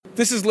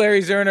This is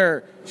Larry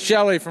Zerner,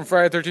 Shelley from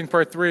Friday the 13th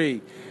Part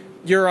 3.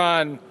 You're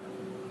on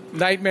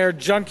Nightmare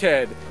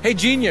Junkhead. Hey,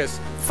 genius,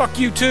 fuck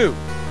you too.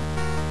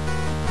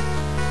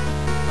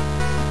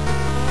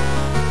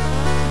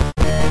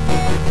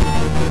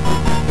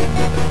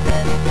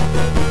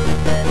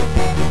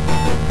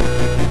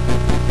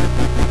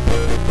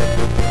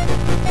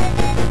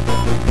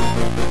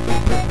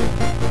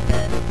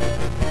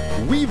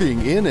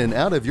 Weaving in and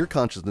out of your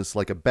consciousness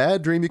like a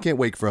bad dream you can't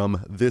wake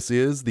from, this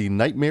is the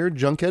Nightmare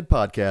Junkhead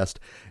Podcast,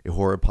 a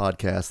horror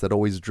podcast that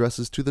always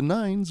dresses to the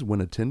nines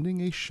when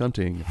attending a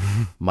shunting.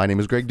 My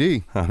name is Greg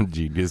D. I'm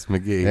Genius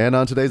McGee. And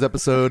on today's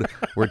episode,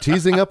 we're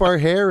teasing up our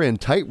hair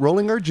and tight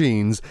rolling our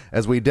jeans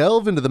as we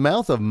delve into the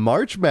mouth of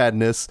March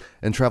Madness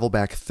and travel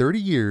back 30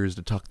 years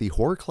to talk the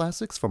horror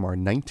classics from our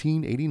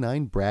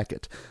 1989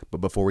 bracket. But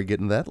before we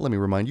get into that, let me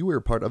remind you we're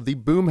part of the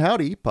Boom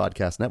Howdy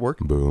Podcast Network.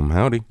 Boom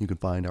howdy. You can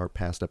find our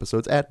past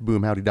episodes at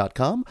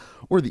boomhowdy.com,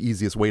 or the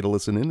easiest way to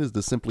listen in is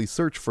to simply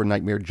search for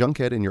Nightmare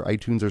Junkhead in your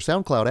iTunes or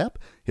SoundCloud app,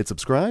 hit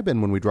subscribe,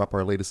 and when we drop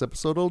our latest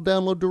episode, it'll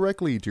download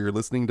directly to your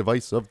listening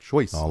device of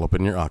choice. All up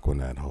in your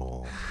Aquanet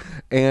hole.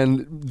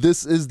 And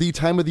this is the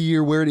time of the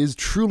year where it is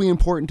truly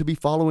important to be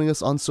following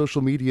us on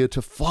social media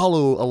to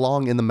follow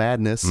along in the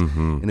madness.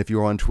 And if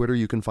you're on Twitter,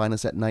 you can find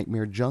us at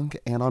Nightmare Junk,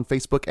 and on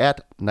Facebook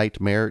at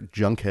Nightmare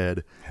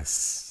Junkhead.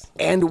 Yes.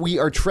 And we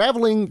are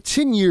traveling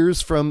 10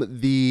 years from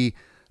the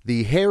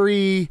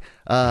hairy,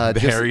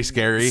 Hairy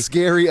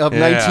scary of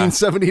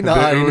 1979. The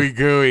ooey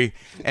gooey.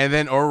 And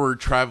then, or we're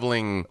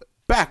traveling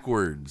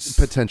backwards.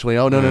 Potentially.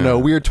 Oh, no.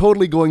 We are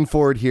totally going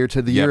forward here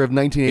to the year of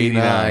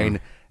 1989. 89.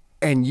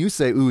 And you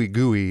say ooey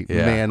gooey.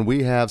 Yeah. Man,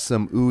 we have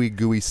some ooey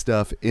gooey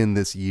stuff in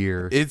this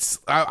year.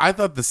 I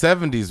thought the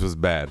 70s was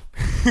bad.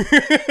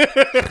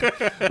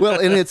 Well,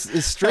 and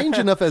it's strange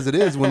enough as it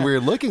is when we're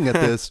looking at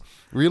this.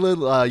 Really,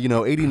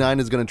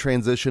 89 is going to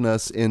transition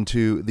us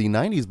into the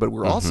 90s, but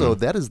we're also,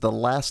 that is the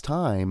last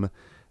time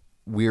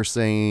we're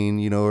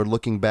saying, or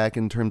looking back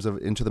in terms of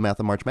Into the Mouth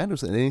of March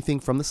Madness and anything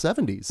from the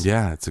 70s.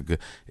 Yeah,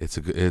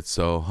 it's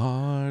so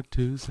hard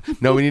to say.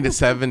 No, we need a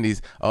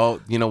 70s.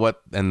 Oh, you know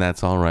what? And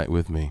that's all right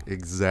with me.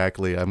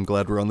 Exactly. I'm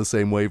glad we're on the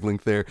same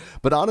wavelength there.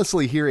 But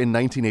honestly, here in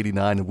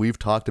 1989, and we've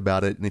talked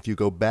about it, and if you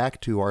go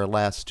back to our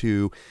last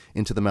two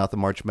Into the Mouth of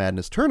March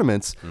Madness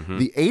tournaments,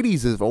 the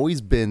 80s have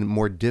always been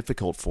more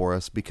difficult for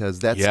us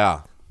because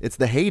it's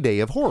the heyday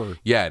of horror.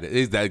 Yeah, it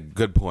is that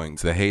good point.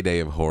 It's the heyday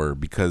of horror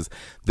because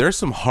there's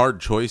some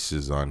hard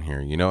choices on here.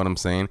 You know what I'm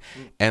saying?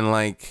 And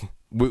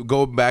we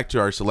go back to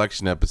our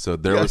selection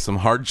episode. There were some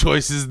hard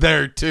choices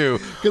there too.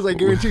 Because I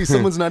guarantee you,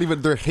 someone's not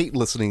even, they're hate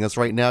listening us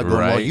right now going,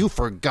 Right. well, you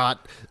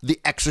forgot The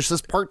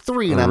Exorcist Part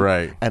 3.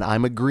 And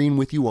I'm agreeing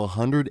with you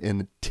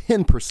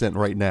 110%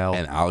 right now.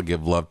 And I'll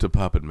give love to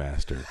Puppet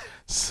Master.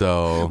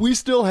 So we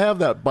still have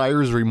that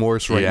buyer's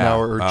remorse right now,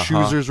 or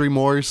chooser's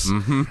remorse.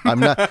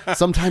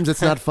 Sometimes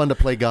it's not fun to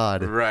play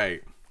God.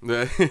 right.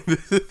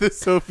 The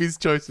Sophie's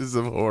Choices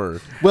of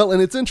Horror. Well,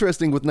 and it's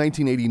interesting with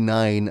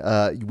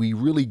 1989, we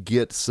really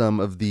get some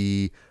of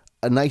a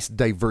nice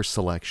diverse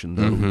selection.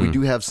 Though. We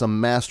do have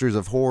some masters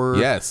of horror.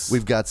 Yes.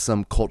 We've got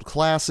some cult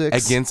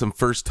classics. Again, some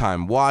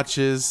first-time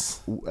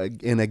watches.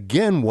 And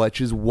again,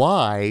 which is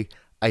why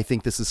I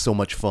think this is so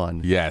much fun.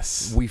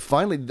 Yes. We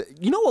finally,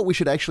 you know what we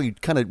should actually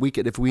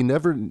if we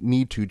never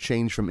need to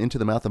change from Into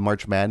the Mouth of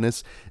March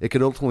Madness, it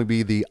could ultimately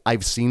be the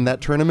I've Seen That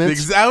tournament.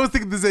 I was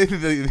thinking the same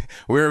thing.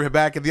 We're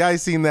back at the I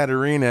Seen That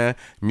Arena,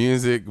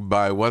 music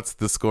by What's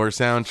the Score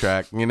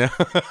soundtrack,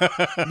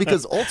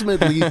 Because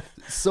ultimately,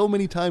 so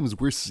many times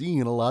we're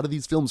seeing a lot of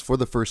these films for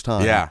the first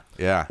time.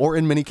 Yeah. Or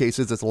in many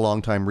cases, it's a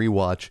long time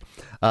rewatch.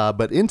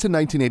 But into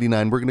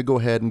 1989, we're going to go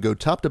ahead and go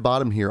top to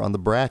bottom here on the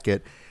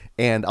bracket.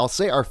 And I'll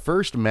say our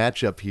first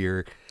matchup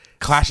here,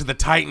 Clash of the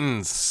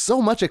Titans.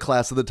 so much a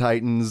Clash of the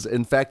Titans.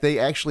 In fact, they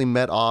actually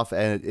met off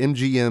at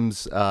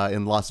MGM's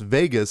in Las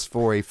Vegas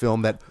for a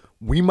film that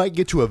we might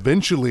get to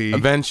eventually.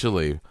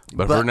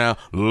 But for now,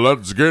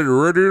 let's get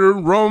ready to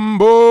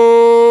rumble.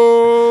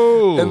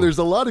 And there's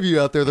a lot of you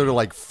out there that are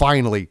like,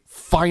 finally,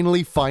 I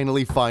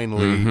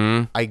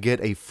get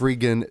a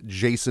friggin'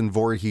 Jason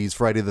Voorhees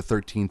Friday the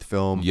 13th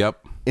film.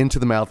 Yep. Into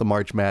the Mouth of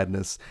March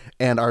Madness.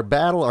 And our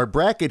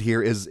bracket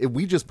here is,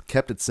 we just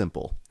kept it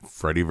simple.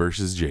 Freddy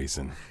versus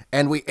Jason.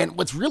 And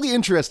what's really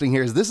interesting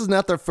here is this is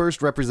not the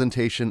first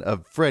representation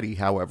of Freddy,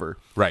 however.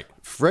 Right.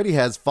 Freddy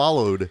has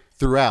followed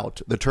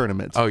throughout the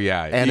tournament. Oh,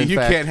 yeah. And you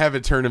can't have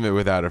a tournament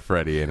without a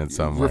Freddy in it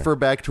somewhere. Refer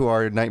back to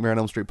our Nightmare on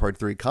Elm Street Part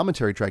 3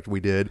 commentary track we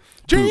did.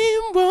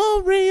 Dream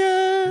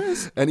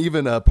Warriors! And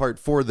even Part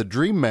 4, The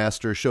Dream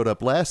Master, showed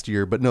up last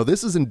year. But no,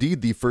 this is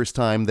indeed the first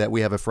time that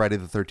we have a Friday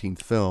the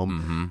 13th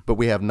film. But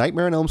we have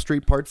Nightmare on Elm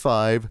Street Part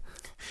 5.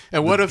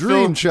 And what a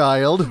Dream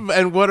Child.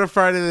 And what a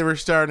Friday they were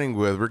starting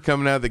with. We're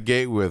coming out of the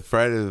gate with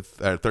Friday the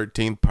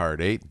 13th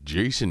Part 8,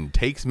 Jason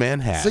Takes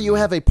Manhattan. So you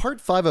have a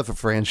Part 5 of a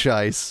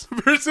franchise.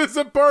 Versus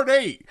a Part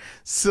 8.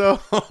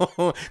 So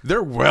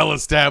they're well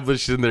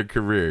established in their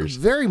careers.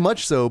 Very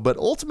much so. But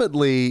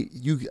ultimately,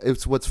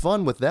 it's what's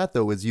fun with that,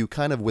 though, is you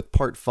kind of, with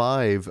Part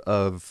 5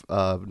 of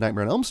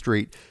Nightmare on Elm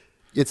Street,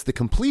 it's the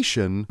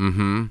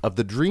completion of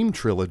the Dream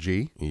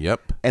trilogy.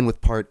 Yep. And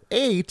with part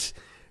 8,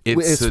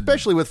 It's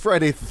especially with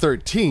Friday the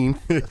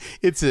 13th,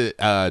 it's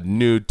a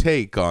new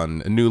take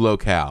on a new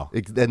locale.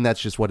 and that's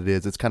just what it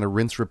is. It's kind of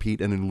rinse, repeat,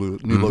 and a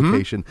new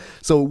location.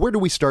 So where do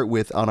we start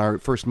with on our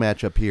first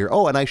matchup here?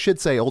 Oh, and I should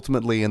say,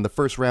 ultimately, in the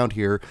first round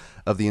here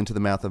of the Into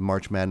the Mouth of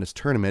March Madness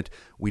tournament,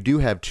 we do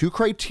have 2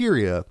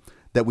 criteria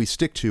that we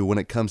stick to when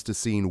it comes to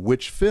seeing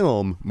which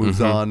film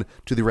moves on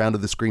to the round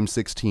of the Scream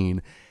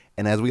 16.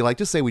 And as we like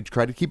to say, we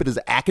try to keep it as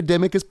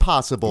academic as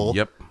possible.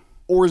 Yep.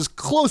 Or as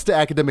close to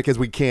academic as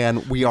we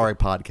can. We are a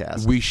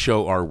podcast. We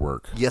show our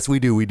work. Yes, we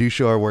do. We do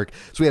show our work.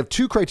 So we have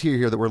 2 criteria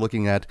here that we're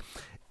looking at,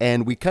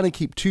 and we kind of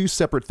keep 2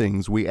 separate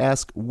things. We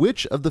ask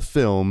which of the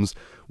films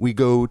we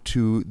go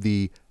to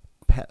the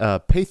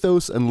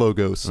pathos and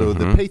logos. So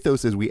the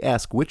pathos is we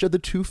ask which of the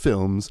 2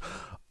 films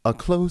are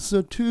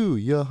closer to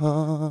your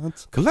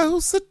heart.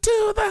 Closer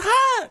to the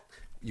heart.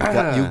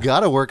 You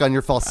got to work on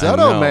your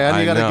falsetto, man.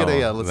 You got to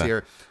get a, let's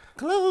hear.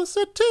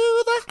 Closer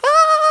to the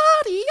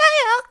heart,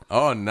 yeah.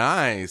 Oh,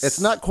 nice. It's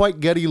not quite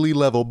Geddy Lee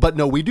level, but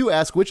no, we do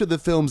ask which of the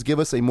films give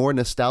us a more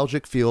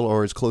nostalgic feel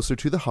or is closer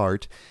to the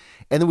heart.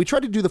 And then we try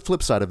to do the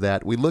flip side of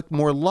that. We look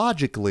more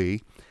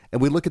logically,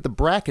 and we look at the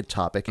bracket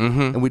topic,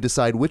 and we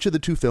decide which of the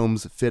 2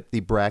 films fit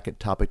the bracket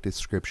topic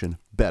description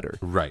better.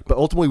 Right. But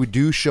ultimately, we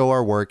do show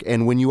our work.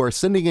 And when you are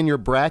sending in your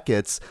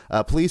brackets,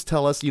 please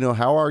tell us,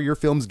 how are your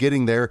films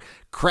getting there?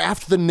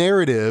 Craft the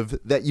narrative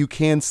that you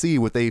can see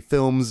with a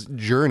film's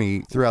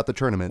journey throughout the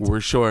tournament. We're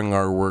showing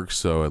our work,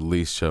 so at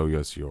least show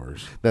us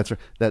yours. That's right.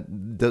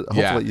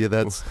 Hopefully,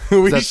 that's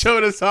we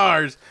showed us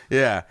ours.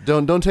 Yeah.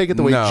 Don't take it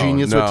the way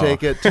Genius no. would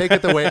take it. Take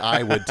it the way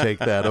I would take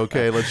that.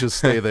 Okay, let's just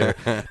stay there.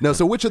 No.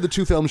 So, which of the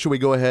 2 films should we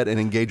go ahead and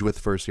engage with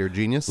first here,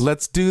 Genius?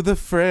 Let's do the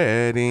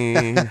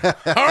Freddy.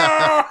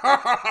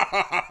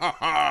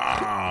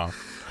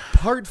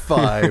 Part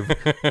 5,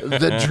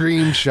 The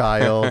Dream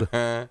Child.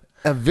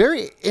 A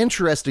very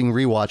interesting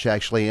rewatch,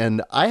 actually,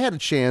 and I had a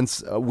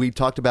chance, we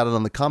talked about it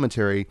on the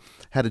commentary,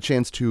 had a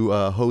chance to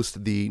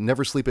host the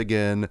Never Sleep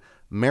Again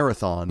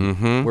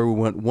marathon, where we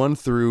went 1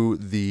 through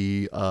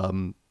the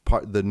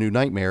new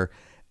Nightmare,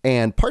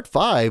 and part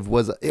 5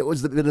 it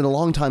was been a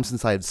long time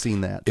since I had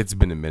seen that. It's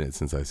been a minute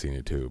since I've seen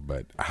it too,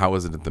 but how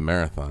was it at the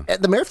marathon?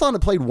 At the marathon,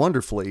 it played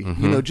wonderfully,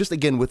 just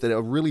again with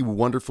a really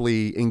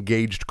wonderfully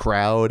engaged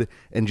crowd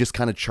and just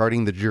kind of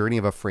charting the journey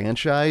of a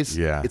franchise.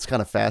 Yeah. It's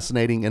kind of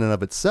fascinating in and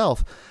of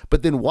itself.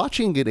 But then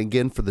watching it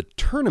again for the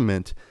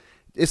tournament,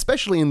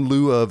 especially in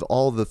lieu of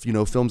all the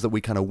films that we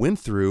kind of went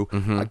through,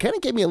 it kind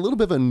of gave me a little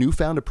bit of a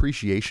newfound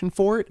appreciation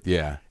for it.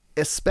 Yeah.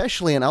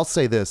 Especially, and I'll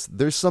say this,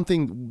 there's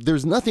nothing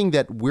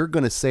that we're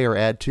going to say or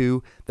add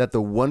to that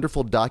the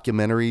wonderful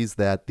documentaries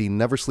that the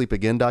Never Sleep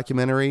Again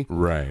documentary,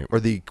 right,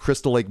 or the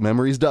Crystal Lake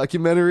Memories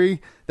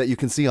documentary that you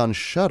can see on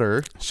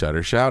Shudder.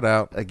 Shudder shout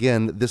out.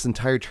 Again, this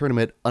entire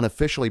tournament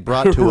unofficially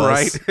brought to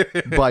us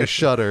by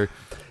Shudder.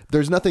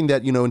 There's nothing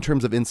that, in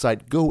terms of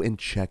insight, go and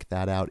check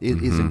that out.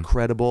 It is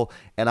incredible.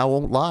 And I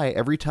won't lie,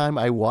 every time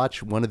I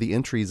watch one of the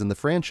entries in the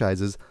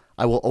franchises,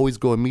 I will always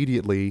go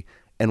immediately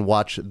and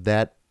watch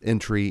that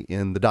entry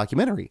in the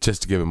documentary.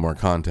 Just to give it more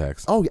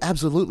context. Oh,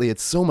 absolutely.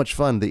 It's so much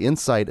fun. The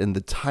insight and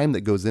the time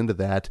that goes into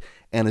that.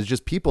 And it's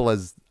just people,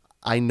 as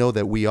I know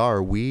that we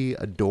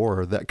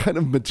adore that kind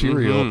of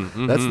material.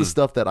 That's the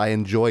stuff that I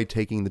enjoy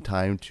taking the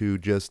time to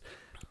just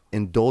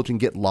indulge and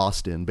get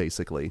lost in,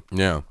 basically.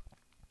 Yeah.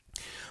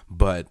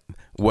 But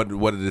what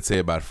did it say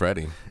about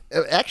Freddy?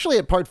 Actually,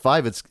 at part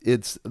 5,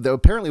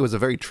 apparently it was a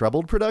very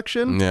troubled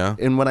production. Yeah.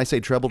 And when I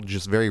say troubled,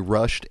 just very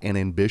rushed and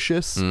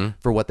ambitious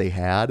for what they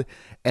had.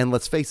 And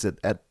let's face it,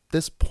 at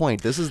this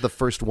point, this is the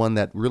first one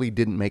that really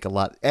didn't make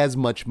as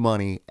much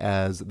money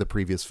as the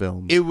previous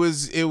films.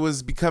 It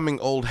was becoming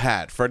old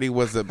hat. Freddy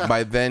was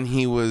by then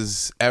he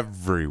was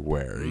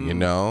everywhere.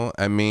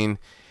 I mean.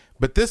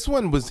 But this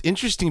one was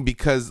interesting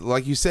because,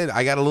 like you said,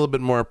 I got a little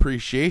bit more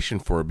appreciation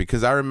for it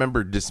because I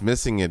remember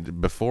dismissing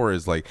it before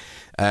as like,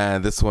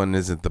 this one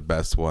isn't the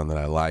best one that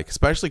I like,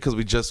 especially because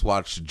we just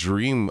watched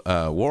Dream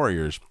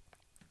Warriors.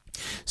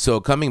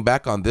 So coming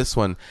back on this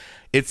one,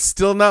 it's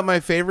still not my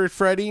favorite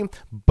Freddy,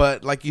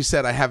 but like you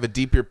said, I have a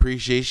deeper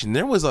appreciation.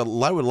 There was a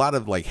lot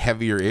of like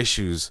heavier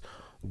issues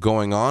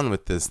going on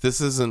with this. This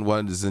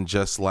isn't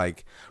just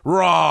like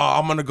raw,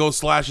 I'm gonna go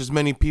slash as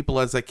many people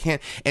as I can.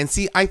 And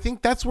see, I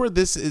think that's where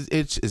this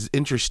is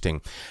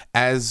interesting,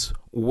 as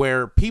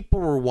where people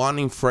were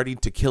wanting Freddy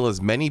to kill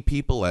as many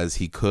people as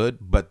he could,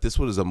 but this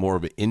was a more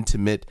of an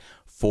intimate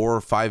 4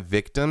 or 5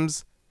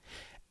 victims.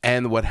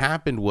 And what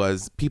happened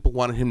was people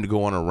wanted him to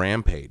go on a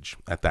rampage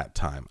at that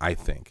time, I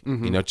think.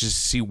 Just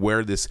see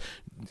where this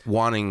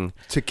wanting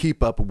to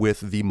keep up with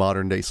the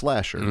modern day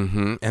slasher.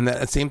 And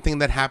that same thing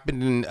that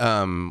happened in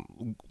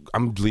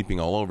I'm leaping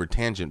all over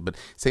tangent, but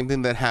same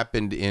thing that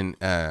happened in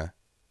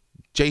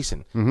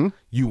Jason.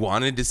 You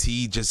wanted to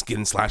see just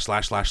getting slash.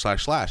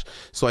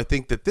 So I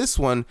think that this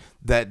one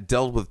that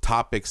dealt with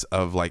topics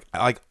of like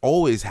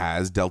always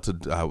has dealt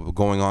with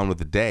going on with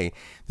the day.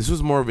 This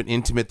was more of an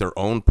intimate, their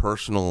own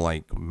personal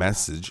like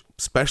message,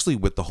 especially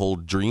with the whole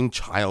dream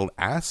child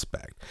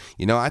aspect.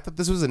 You know, I thought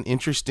this was an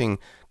interesting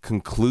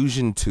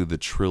conclusion to the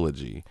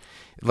trilogy.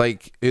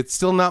 Like, it's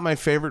still not my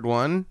favorite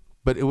one,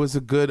 but it was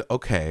a good,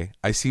 okay,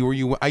 I see where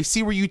you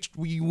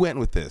went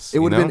with this. It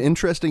would have been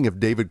interesting if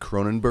David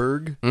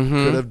Cronenberg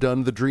could have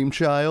done The Dream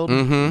Child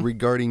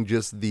regarding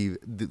just the,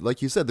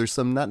 like you said, there's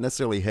some not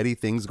necessarily heady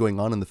things going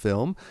on in the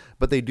film,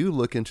 but they do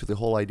look into the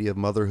whole idea of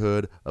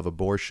motherhood, of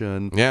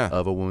abortion,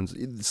 of a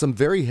woman's, some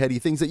very heady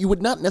things that you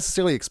would not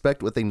necessarily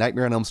expect with a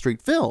Nightmare on Elm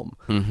Street film.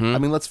 I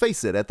mean, let's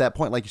face it, at that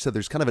point, like you said,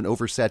 there's kind of an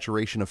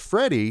oversaturation of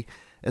Freddy.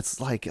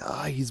 It's like,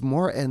 he's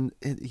more, and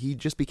he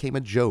just became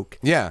a joke.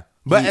 Yeah.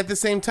 But at the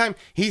same time,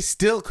 he's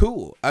still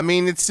cool. I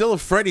mean, it's still a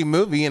Freddy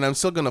movie, and I'm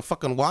still going to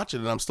fucking watch it,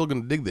 and I'm still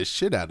going to dig the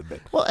shit out of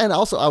it. Well, and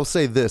also, I'll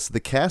say this, the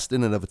cast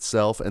in and of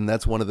itself, and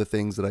that's one of the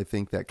things that I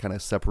think that kind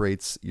of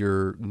separates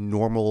your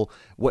normal,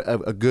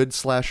 a good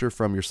slasher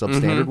from your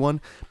substandard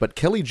one. But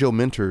Kelly Jo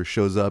Minter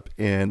shows up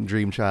in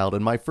Dream Child,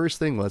 and my first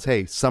thing was,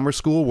 hey, summer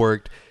school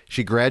worked.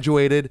 She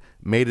graduated,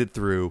 made it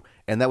through,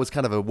 and that was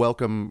kind of a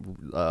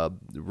welcome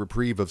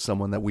reprieve of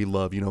someone that we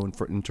love, you know,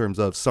 in terms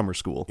of summer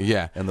school.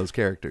 Yeah. And those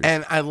characters.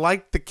 And I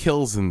like the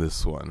kills in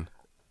this one.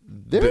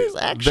 There's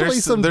actually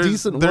some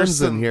decent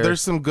ones in here.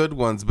 There's some good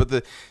ones, but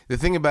the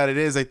thing about it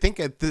is, I think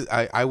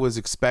I was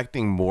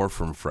expecting more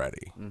from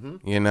Freddy,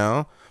 you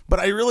know? But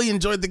I really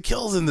enjoyed the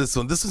kills in this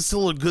one. This is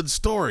still a good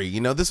story,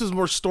 you know? This was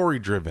more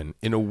story-driven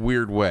in a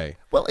weird way.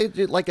 Well,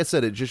 it like I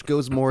said, it just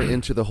goes more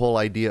into the whole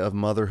idea of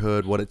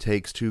motherhood, what it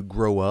takes to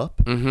grow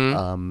up.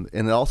 And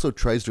it also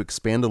tries to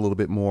expand a little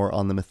bit more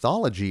on the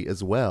mythology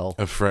as well.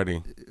 Of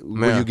Freddy.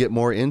 Where you get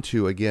more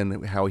into,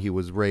 again, how he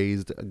was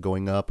raised,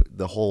 going up,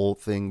 the whole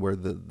thing where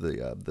the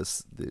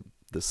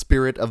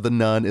spirit of the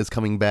nun is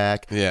coming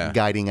back,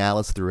 guiding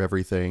Alice through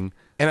everything.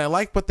 And I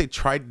like what they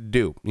tried to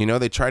do. You know,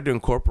 they tried to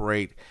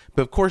incorporate,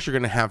 but of course you're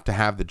going to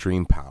have the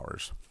dream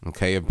powers,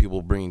 okay, of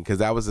people bringing, because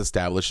that was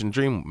established in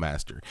Dream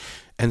Master.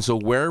 And so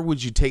where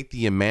would you take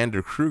the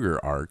Amanda Kruger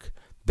arc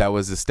that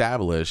was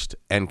established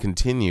and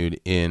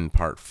continued in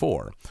part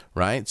 4,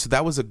 right? So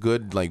that was a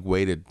good like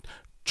way to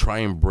try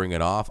and bring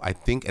it off. I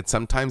think at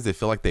sometimes they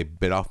feel like they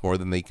bit off more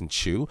than they can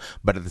chew,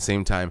 but at the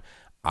same time,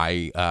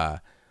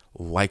 I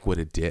like what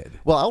it did.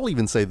 Well, I'll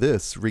even say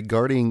this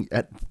regarding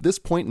at this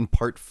point in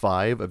part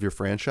 5 of your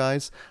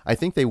franchise, I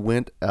think they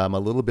went a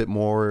little bit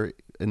more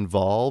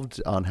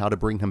involved on how to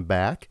bring him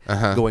back,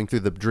 going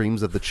through the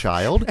dreams of the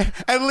child.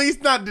 At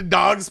least not the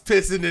dogs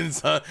pissing in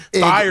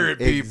fire at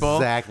people.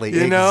 Exactly.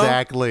 You know?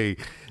 Exactly.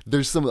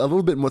 There's a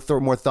little bit more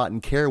thought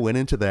and care went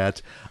into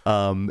that.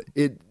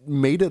 It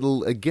made it,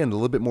 again, a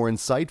little bit more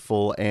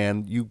insightful,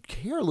 and you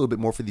care a little bit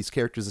more for these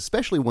characters,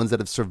 especially ones that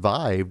have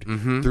survived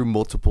through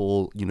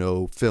multiple, you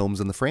know, films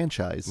in the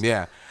franchise.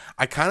 Yeah.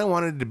 I kind of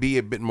wanted it to be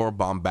a bit more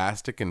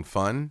bombastic and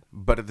fun,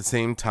 but at the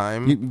same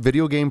time...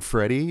 Video game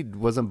Freddy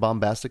wasn't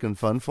bombastic and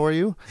fun for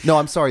you? No,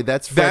 I'm sorry.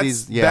 That's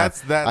Freddy's...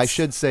 That's I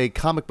should say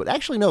comic book...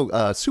 Actually,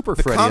 no, Super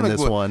Freddy in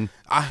this one.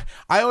 I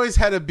always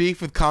had a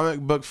beef with comic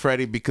book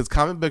Freddy because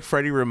comic book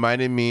Freddy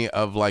reminded me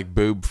of like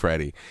Boob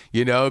Freddy,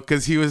 you know,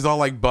 because he was all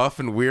like buff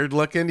and weird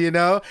looking, you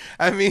know?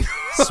 I mean...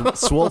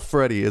 Swole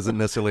Freddy isn't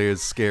necessarily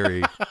as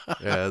scary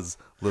as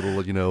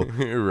little, you know...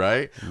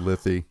 Right?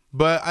 Liffy.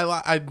 But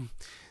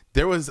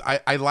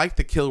I liked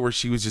the kill where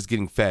she was just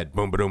getting fed.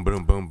 Boom, boom,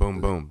 boom, boom,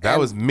 boom, boom. That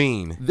was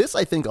mean. This,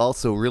 I think,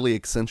 also really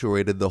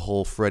accentuated the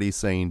whole Freddy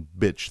saying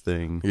bitch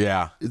thing.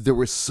 Yeah. There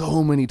were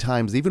so many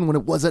times, even when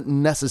it wasn't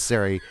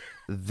necessary,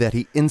 that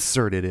he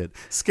inserted it.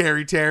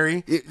 Scary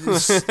Terry.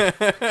 It's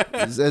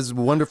as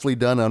wonderfully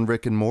done on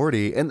Rick and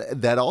Morty. And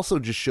that also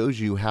just shows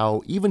you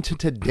how, even to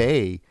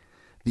today,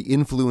 the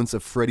influence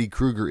of Freddy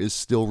Krueger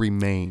still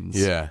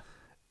remains. Yeah.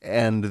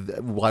 And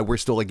why we're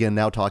still, again,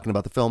 now talking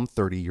about the film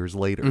 30 years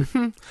later.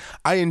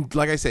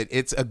 Like I said,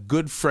 it's a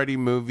good Freddy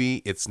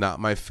movie. It's not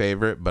my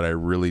favorite, but I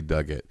really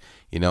dug it.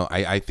 You know,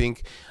 I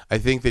think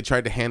they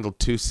tried to handle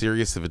too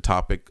serious of a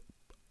topic.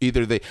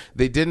 Either they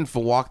didn't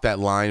walk that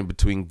line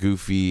between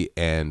goofy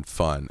and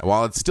fun.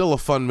 While it's still a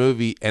fun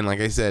movie, and like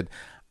I said,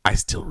 I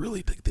still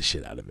really dig the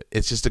shit out of it.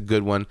 It's just a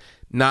good one.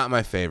 Not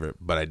my favorite,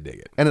 but I dig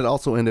it. And it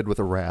also ended with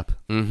a rap.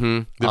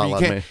 You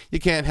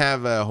can't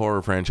have a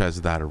horror franchise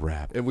without a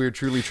rap. And we're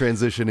truly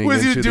transitioning.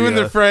 Was he doing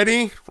the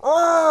Freddy?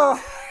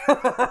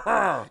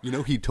 You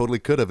know, he totally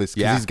could have. Because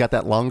he's got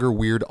that longer,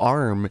 weird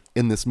arm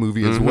in this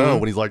movie as well.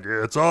 When he's like,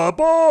 "It's a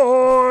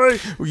boy."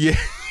 Yeah.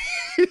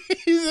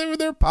 He's over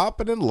there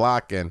popping and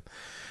locking.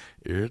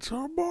 It's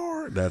a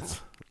boy. That's...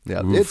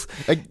 Yeah, it's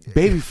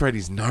Baby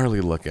Freddy's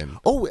gnarly looking.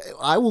 Oh,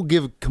 I will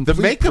give complete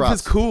the makeup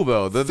props. is cool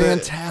though.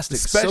 Fantastic,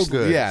 so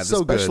good. Yeah, the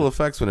so special good.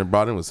 effects when it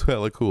brought in was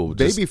hella cool.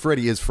 Baby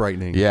Freddy is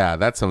frightening. Yeah,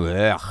 that's something.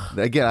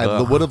 Again, I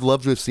would have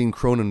loved to have seen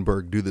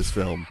Cronenberg do this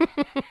film.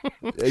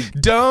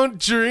 Don't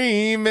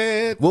dream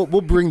it. We'll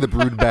bring the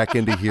brood back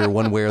into here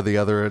one way or the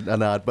other or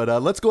not.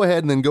 But let's go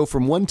ahead and then go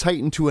from one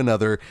Titan to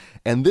another.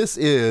 And this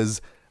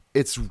is,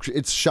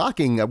 it's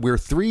shocking. We're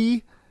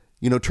 3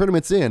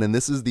 tournaments in, and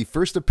this is the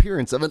first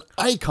appearance of an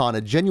icon,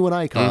 a genuine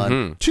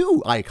icon.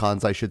 2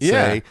 icons, I should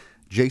say.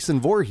 Jason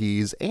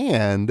Voorhees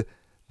and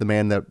the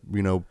man that,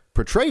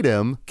 portrayed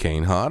him.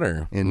 Kane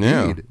Hodder.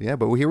 Indeed. Yeah,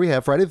 but here we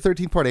have Friday the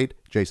 13th, Part 8,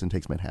 Jason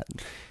Takes Manhattan.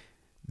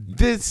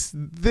 This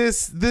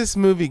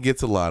movie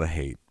gets a lot of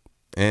hate,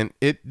 and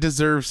it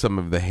deserves some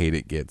of the hate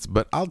it gets,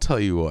 but I'll tell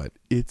you what,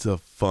 it's a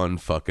fun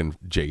fucking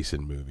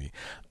Jason movie.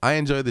 I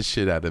enjoy the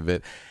shit out of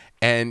it.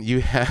 And you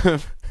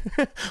have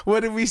what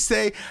did we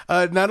say?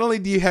 Not only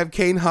do you have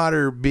Kane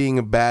Hodder being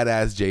a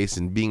badass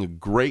Jason, being a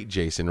great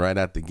Jason right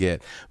out the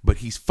get, but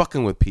he's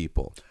fucking with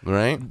people,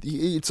 right?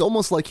 It's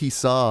almost like he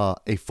saw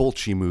a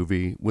Fulci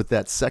movie with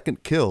that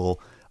second kill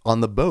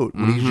on the boat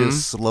when he's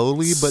just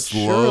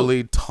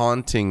slowly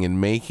taunting and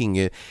making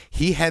it.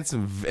 He had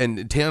some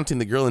and taunting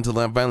the girl until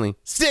finally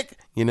stick,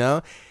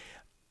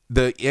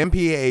 The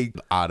MPA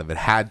out of it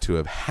had to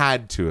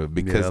have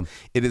because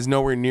it is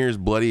nowhere near as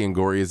bloody and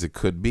gory as it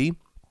could be.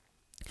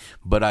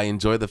 But I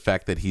enjoy the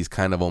fact that he's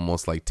kind of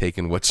almost like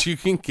taking what you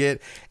can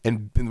get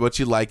and what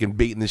you like and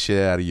beating the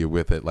shit out of you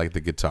with it, like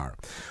the guitar.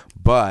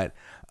 But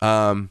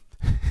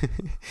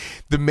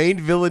the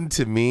main villain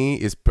to me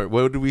is,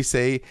 what did we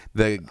say?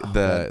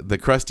 The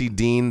crusty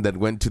dean that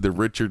went to the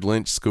Richard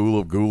Lynch School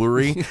of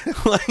Ghoulery,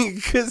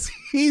 because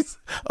he's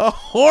a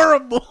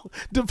horrible,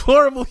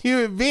 deplorable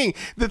human being.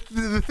 The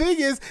thing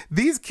is,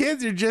 these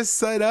kids are just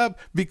set up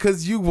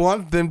because you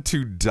want them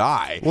to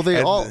die.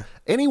 Well,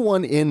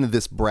 anyone in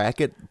this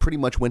bracket pretty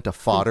much went to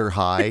Fodder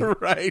High.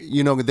 Right.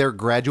 They're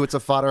graduates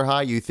of Fodder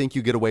High. You think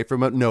you get away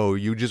from it? No,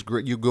 you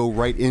go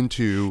right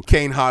into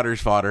Kane Hodder's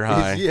Fodder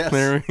High.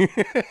 Yes.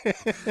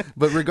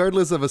 But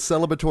regardless of a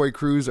celebratory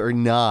cruise or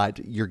not,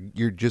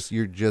 you're just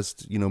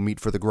meat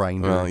for the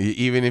grinder. Well,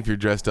 even if you're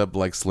dressed up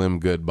like Slim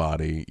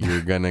Goodbody,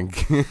 you're gonna.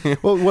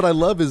 Well, what I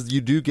love is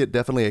you do get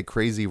definitely a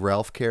Crazy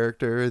Ralph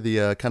character.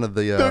 The kind of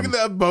the look at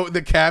that boat,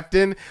 the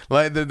captain,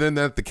 like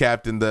not the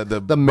captain,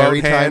 the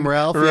Maritime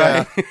Ralph, right?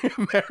 Yeah.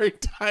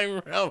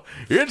 Maritime Ralph.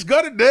 It's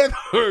got a death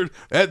hurt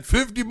at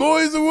 50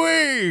 boys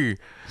away.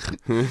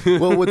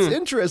 Well, what's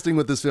interesting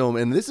with this film,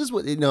 and this is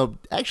what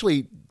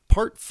actually.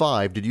 Part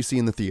 5, did you see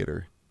in the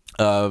theater?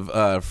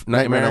 Of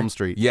Nightmare on Elm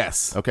Street?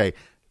 Yes. Okay.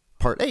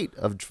 Part 8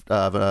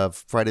 of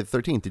Friday the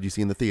 13th, did you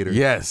see in the theater?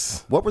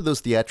 Yes. What were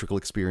those theatrical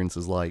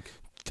experiences like?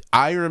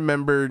 I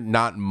remember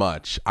not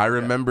much. I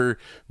remember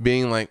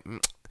being like,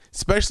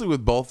 especially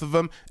with both of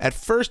them. At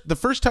first, the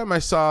first time I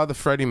saw the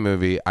Freddy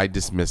movie, I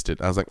dismissed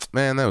it. I was like,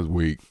 man, that was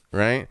weak,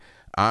 right?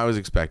 I was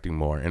expecting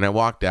more. And I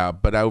walked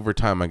out, but over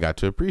time I got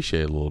to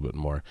appreciate it a little bit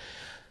more.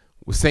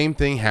 Same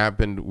thing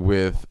happened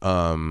with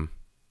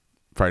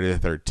Friday the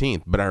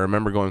 13th, but I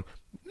remember going,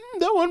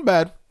 that wasn't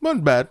bad.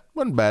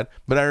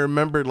 But I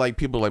remember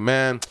people like,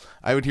 man,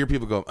 I would hear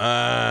people go,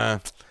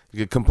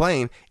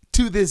 complain.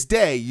 To this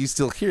day, you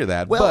still hear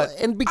that. Well, but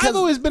and because I've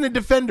always been a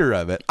defender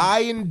of it.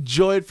 I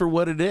enjoy it for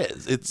what it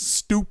is. It's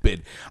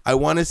stupid. I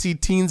want to see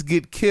teens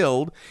get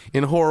killed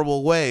in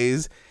horrible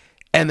ways,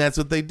 and that's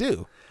what they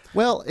do.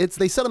 Well,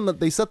 they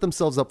set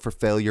themselves up for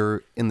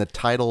failure in the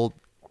title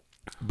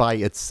by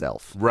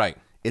itself. Right.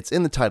 It's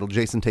in the title,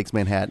 Jason Takes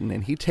Manhattan,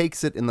 and he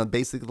takes it in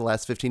basically the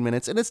last 15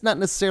 minutes, and it's not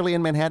necessarily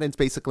in Manhattan, it's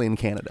basically in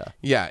Canada.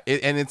 Yeah,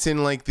 and it's in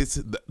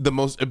the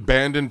most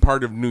abandoned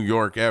part of New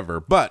York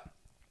ever. But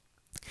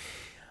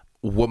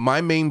what my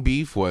main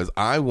beef was,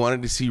 I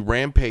wanted to see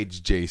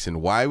Rampage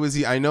Jason. Why was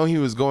he? I know he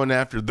was going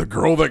after the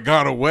girl that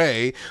got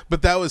away,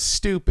 but that was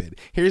stupid.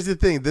 Here's the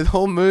thing. The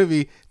whole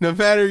movie, no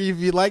matter if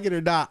you like it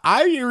or not,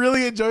 I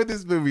really enjoyed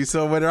this movie.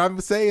 So when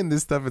I'm saying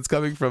this stuff, it's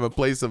coming from a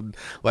place of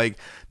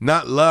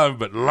not love,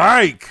 but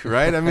right?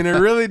 I mean, I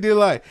really do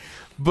like.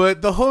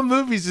 But the whole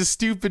movie's a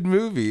stupid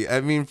movie.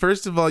 I mean,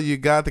 first of all, you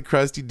got the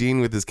crusty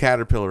dean with his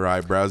caterpillar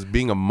eyebrows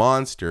being a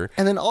monster.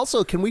 And then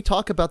also, can we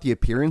talk about the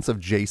appearance of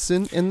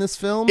Jason in this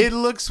film? It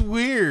looks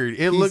weird.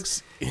 He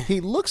looks...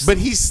 But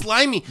he's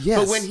slimy. Yes.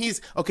 But when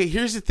he's... Okay,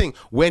 here's the thing.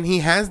 When he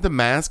has the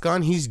mask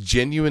on, he's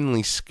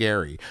genuinely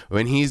scary.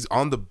 When he's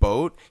on the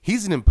boat,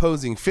 he's an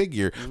imposing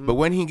figure. Mm-hmm. But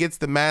when he gets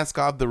the mask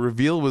off, the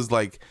reveal was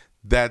like...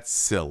 That's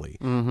silly.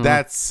 Mm-hmm.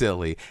 That's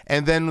silly.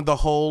 And then the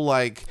whole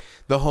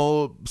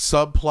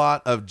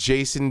subplot of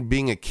Jason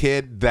being a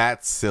kid,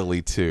 that's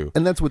silly too.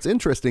 And that's what's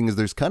interesting is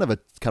there's kind of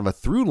a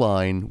through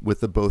line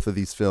with both of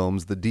these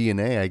films, the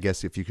DNA, I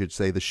guess if you could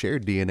say, the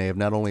shared DNA of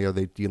not only are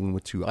they dealing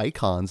with two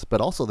icons, but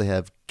also they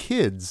have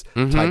kids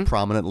tied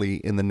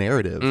prominently in the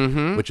narrative,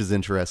 which is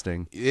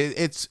interesting.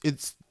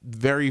 It's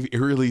very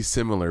eerily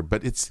similar,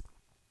 but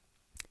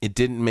it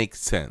didn't make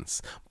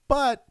sense.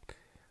 But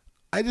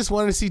I just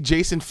wanted to see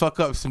Jason fuck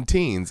up some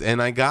teens,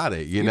 and I got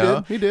it, you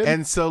know? He did.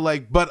 And so,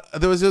 but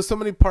there was just so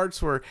many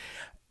parts where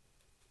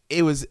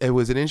it was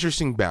an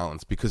interesting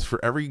balance, because for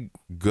every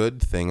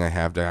good thing I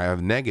have a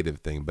negative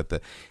thing, but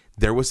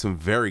there was some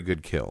very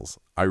good kills.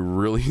 I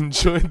really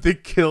enjoyed the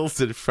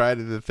kills in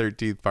Friday the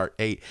 13th Part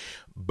 8,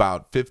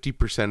 about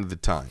 50% of the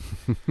time.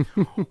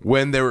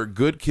 When there were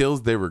good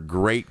kills, they were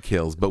great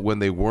kills. But when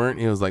they weren't,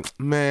 it was like,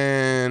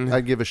 man.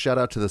 I'd give a shout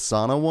out to the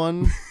sauna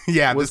one.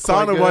 Yeah, the Was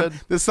quite sauna one. good.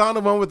 The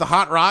sauna one with the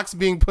hot rocks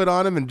being put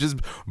on him and just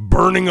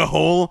burning a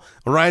hole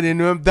right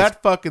into him.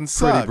 That fucking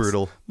sucks. pretty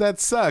brutal. That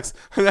sucks.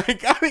 And I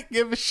gotta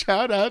give a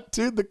shout out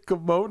to the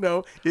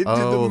kimono into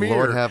Oh, the mirror.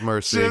 Lord have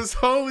mercy. Just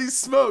holy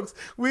smokes.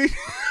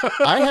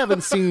 I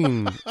haven't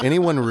seen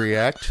anyone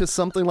react to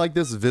something like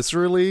this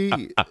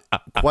viscerally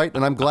quite,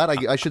 and I'm glad.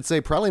 I should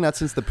say probably not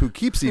since the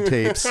Poughkeepsie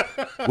tapes,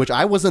 which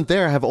I wasn't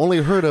there. I have only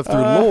heard of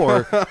through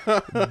lore,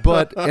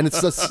 but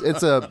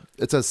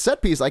it's a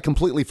set piece I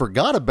completely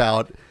forgot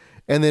about,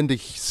 and then to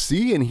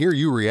see and hear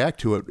you react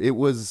to it,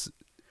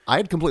 I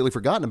had completely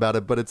forgotten about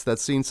it, but it's that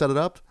scene set it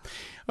up.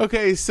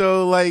 Okay,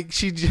 so like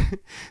she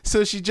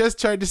just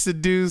tried to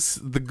seduce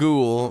the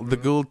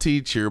ghoul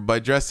teacher by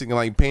dressing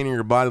like painting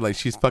her body like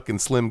she's fucking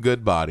Slim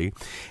Goodbody,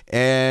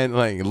 and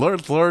like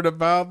Lord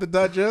about the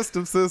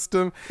digestive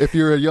system. If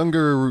you're a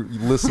younger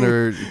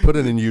listener, put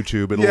it in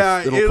YouTube.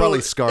 It'll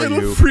probably scar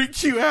it'll you.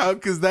 freak you out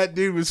because that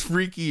dude was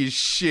freaky as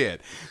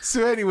shit.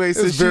 So anyway,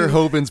 It's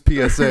Verhoeven's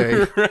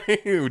PSA.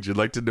 Right? Would you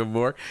like to know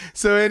more?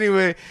 So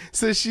anyway,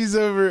 so she's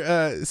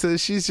over. So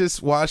she's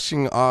just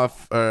washing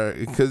off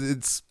because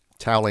it's.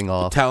 Toweling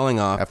off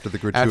after the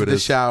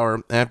gratuitous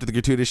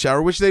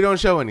shower, which they don't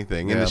show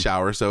anything in Yeah. the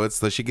shower, so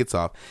she gets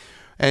off,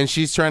 and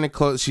she's trying to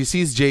close. She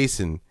sees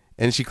Jason,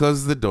 and she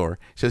closes the door.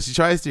 So she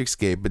tries to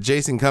escape, but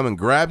Jason comes and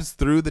grabs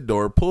through the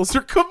door, pulls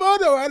her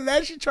kimono, and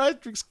as she tries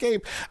to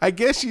escape, I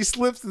guess she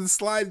slips and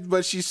slides,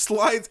 but she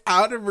slides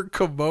out of her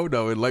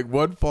kimono in like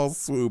one false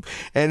swoop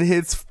and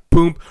hits.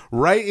 Boom,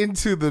 right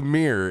into the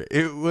mirror.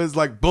 It was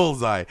like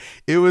bullseye.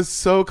 It was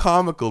so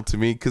comical to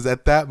me because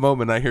at that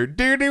moment I heard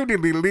and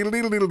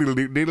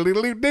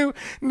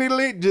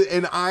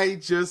I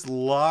just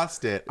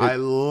lost it. I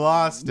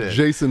lost it.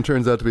 Jason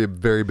turns out to be a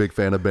very big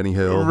fan of Benny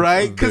Hill,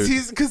 Right? Because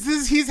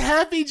Dude. he's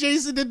happy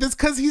Jason did this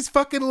because he's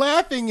fucking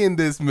laughing in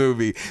this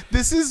movie.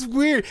 This is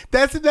weird.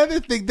 That's another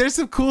thing. There's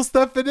some cool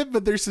stuff in it,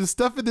 but there's some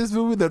stuff in this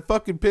movie that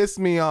fucking pissed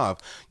me off.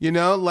 You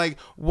know, like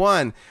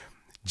one,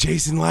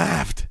 Jason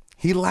laughed.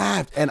 He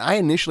laughed. And I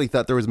initially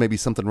thought there was maybe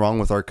something wrong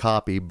with our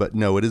copy, but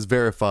no, it is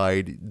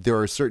verified. There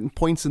are certain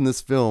points in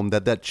this film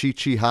that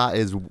chi-chi-ha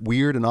is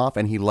weird and off,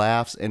 and he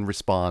laughs and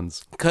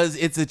responds. Because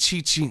it's a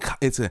chi-chi,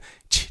 it's a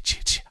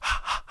chi-chi-chi,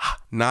 ha, ha, ha,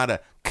 not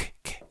a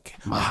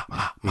ma,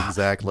 ma, ma.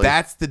 Exactly.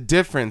 That's the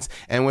difference.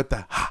 And with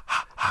the ha,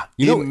 ha, ha,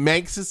 it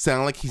makes it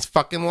sound like he's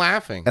fucking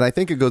laughing. And I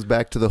think it goes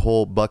back to the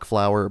whole Buck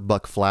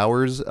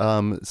Flowers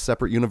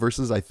separate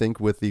universes. I think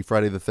with the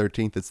Friday the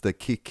 13th, it's the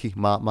ki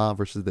ma ma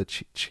versus the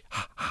chi chi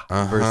ha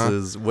ha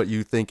versus what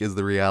you think is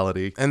the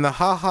reality. And the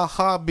ha ha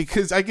ha,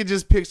 because I could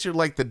just picture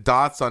like the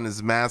dots on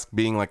his mask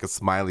being like a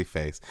smiley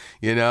face,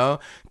 you know?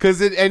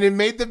 Because it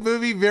made the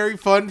movie very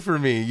fun for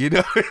me, you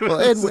know? Well,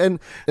 and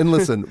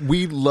listen,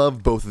 we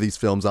love both of these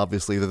films.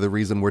 Obviously, they're the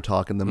reason we're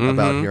talking them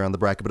about here on the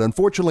bracket. But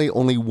unfortunately,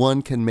 only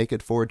one can make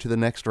it forward to the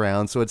next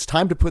round. So it's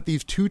time to put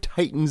these two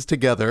titans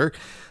together.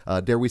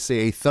 Dare we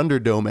say a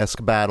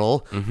Thunderdome-esque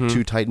battle.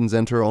 Two titans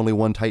enter, only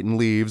one titan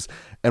leaves.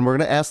 And we're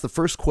going to ask the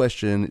first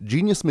question.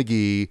 Genius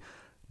McGee,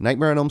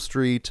 Nightmare on Elm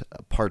Street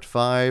Part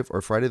 5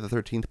 or Friday the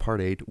 13th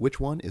Part 8, which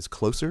one is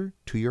closer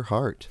to your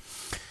heart?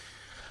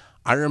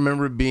 I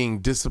remember being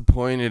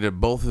disappointed at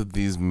both of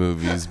these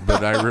movies,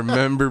 but I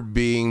remember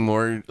being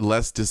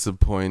less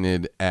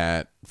disappointed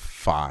at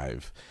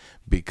 5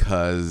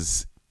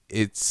 because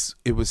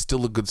it was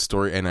still a good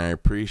story and I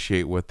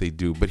appreciate what they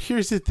do. But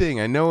here's the thing.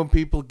 I know when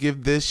people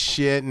give this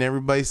shit and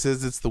everybody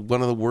says it's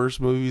one of the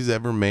worst movies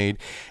ever made,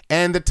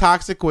 and the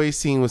toxic waste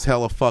scene was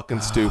hella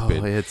fucking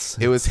stupid.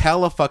 It was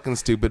hella fucking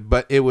stupid,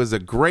 but it was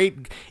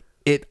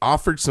it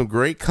offered some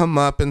great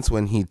comeuppance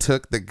when he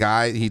took the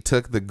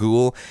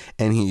ghoul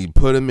and he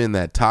put him in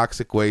that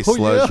toxic waste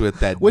sludge with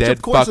that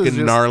dead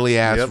fucking gnarly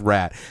ass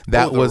rat.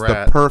 That was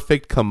the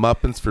perfect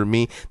comeuppance for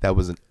me. That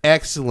was an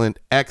excellent,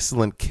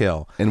 excellent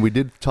kill. And we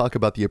did talk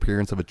about the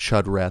appearance of a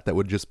chud rat that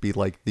would just be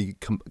like a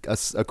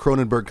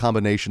Cronenberg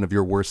combination of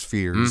your worst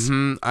fears.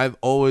 I've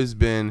always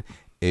been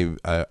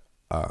a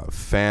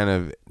fan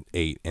of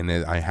 8, and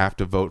I have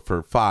to vote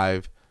for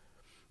 5.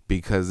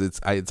 Because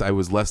I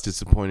was less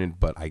disappointed,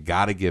 but I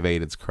gotta give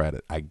 8 its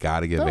credit. I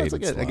gotta give 8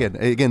 its love.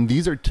 Again,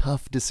 these are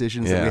tough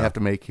decisions that we have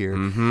to make here.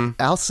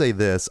 I'll say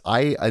this: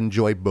 I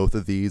enjoy both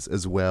of these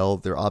as well.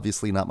 They're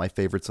obviously not my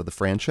favorites of the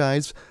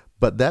franchise,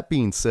 but that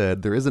being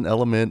said, there is an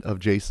element of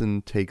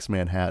Jason Takes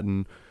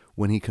Manhattan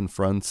when he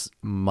confronts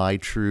my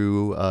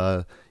true,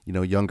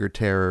 younger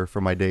terror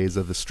from my days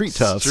of the Street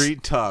Toughs.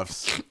 Street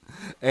Toughs.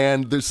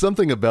 And there's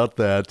something about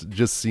that,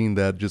 just seeing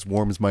that just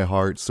warms my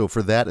heart. So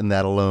for that and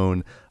that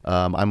alone,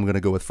 I'm going to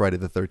go with Friday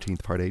the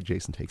 13th, Part 8,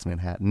 Jason Takes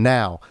Manhattan.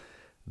 Now,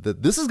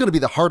 this is going to be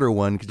the harder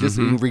one, just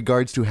in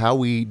regards to how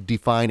we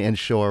define and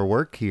show our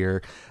work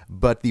here.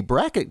 But the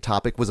bracket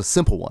topic was a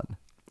simple one.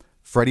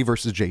 Freddy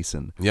versus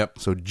Jason. Yep.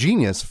 So,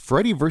 genius,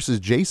 Freddy versus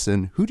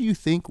Jason, who do you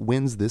think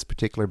wins this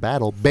particular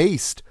battle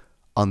based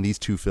on these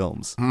two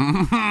films?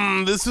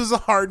 This was a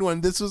hard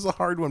one.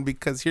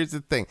 Because here's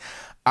the thing.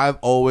 I've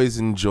always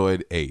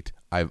enjoyed 8.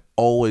 I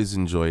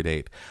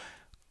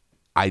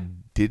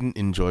didn't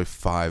enjoy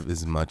 5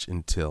 as much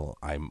until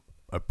I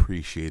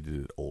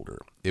appreciated it older.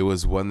 It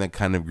was one that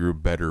kind of grew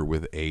better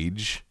with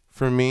age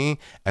for me,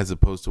 as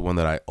opposed to one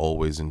that I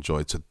always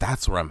enjoyed. So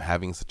that's where I'm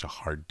having such a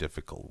hard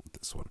difficulty with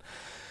this one.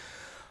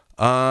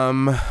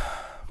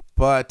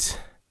 But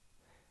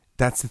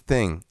that's the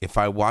thing. If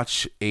I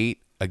watch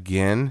 8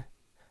 again,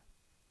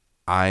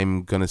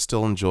 I'm going to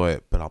still enjoy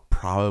it, but I'll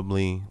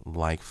probably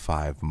like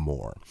 5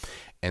 more.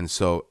 And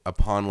so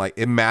upon like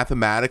a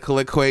mathematical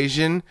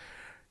equation,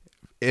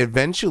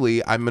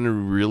 eventually I'm going to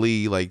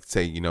really like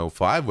say,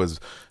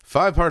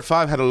 5 part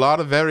 5 had a lot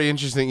of very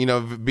interesting,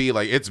 be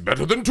like, it's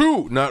better than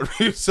 2. Not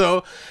really.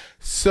 So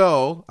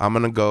I'm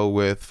going to go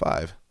with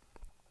 5.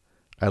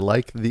 I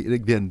liked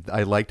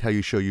how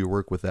you show your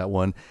work with that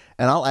one.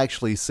 And I'll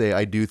actually say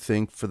I do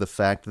think for the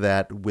fact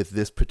that with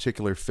this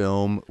particular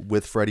film,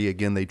 with Freddy,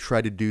 again, they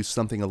try to do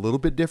something a little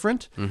bit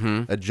different,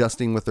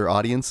 adjusting with their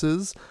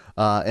audiences.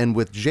 And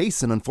with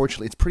Jason,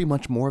 unfortunately, it's pretty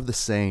much more of the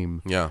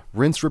same. Yeah.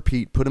 Rinse,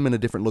 repeat, put him in a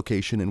different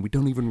location, and we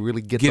don't even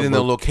really get in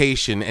the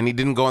location. And he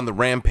didn't go on the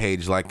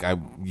rampage like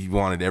you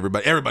wanted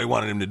everybody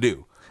wanted him to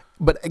do.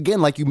 But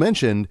again, like you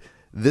mentioned,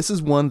 this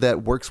is one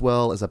that works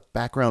well as a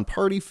background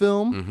party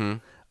film. Mm-hmm.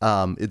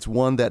 It's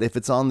one that if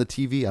it's on the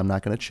TV, I'm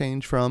not going to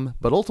change from.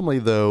 But ultimately,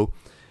 though,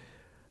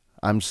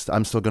 I'm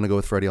still going to go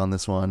with Freddy on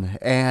this one.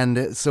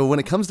 And so when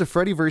it comes to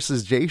Freddy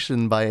versus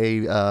Jason by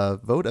a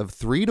vote of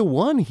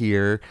 3-1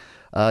 here,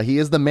 he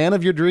is the man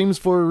of your dreams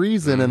for a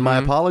reason. And my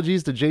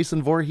apologies to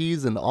Jason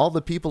Voorhees and all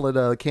the people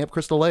at Camp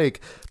Crystal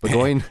Lake. But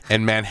going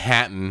and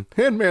Manhattan.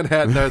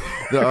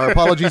 Our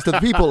apologies to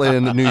the people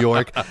in New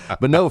York.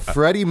 But no,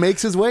 Freddy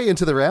makes his way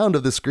into the round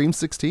of the Scream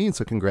 16.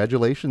 So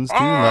congratulations to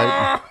you,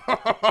 Mike.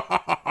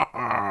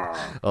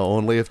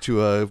 Only if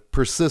to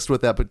persist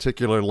with that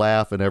particular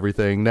laugh and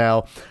everything.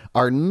 Now,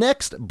 our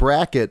next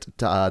bracket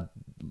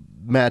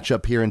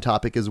matchup here in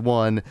topic is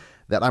one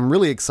that I'm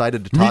really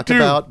excited to talk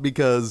about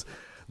because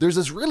there's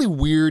this really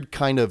weird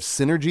kind of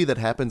synergy that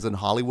happens in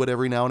Hollywood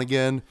every now and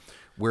again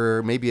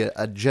where maybe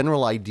a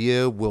general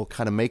idea will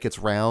kind of make its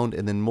round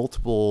and then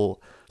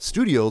multiple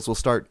studios will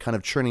start kind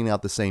of churning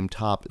out the same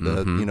type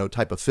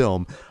of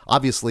film.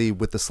 Obviously,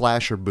 with the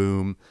slasher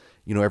boom,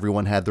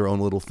 everyone had their own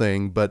little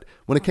thing. But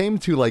when it came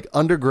to like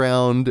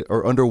underground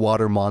or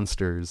underwater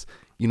monsters,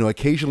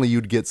 occasionally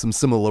you'd get some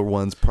similar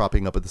ones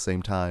propping up at the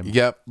same time.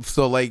 Yep.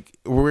 So like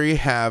we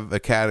have a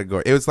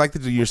category. It was like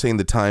you're saying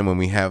the time when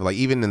we have like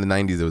even in the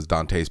 90s it was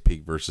Dante's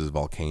Peak versus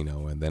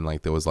Volcano, and then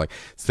like there was like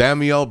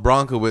Samuel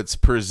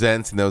Bronkowitz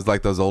Presents, and there was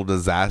like those old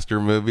disaster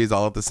movies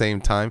all at the same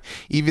time.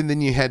 Even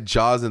then you had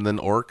Jaws and then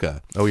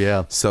Orca. Oh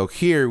yeah. So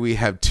here we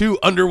have 2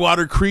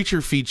 underwater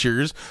creature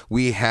features.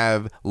 We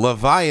have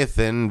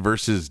Leviathan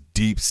versus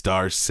Deep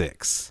Star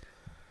 6.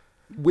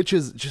 Which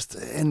is just,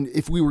 and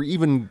if we were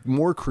even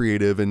more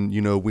creative and,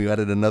 we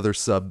added another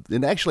sub,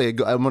 and actually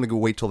I'm going to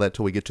wait till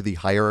we get to the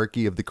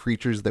hierarchy of the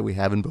creatures that we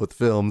have in both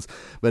films.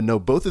 But no,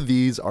 both of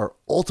these are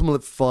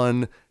ultimate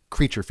fun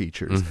creature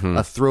features,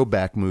 a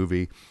throwback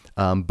movie,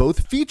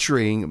 both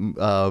featuring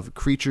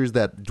creatures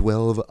that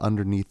dwell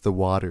underneath the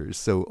waters.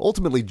 So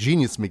ultimately,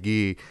 Genius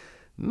McGee,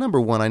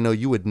 number one, I know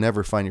you would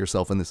never find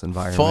yourself in this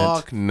environment.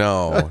 Fuck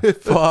no.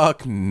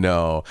 Fuck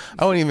no.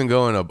 I wouldn't even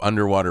go in an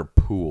underwater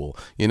pool.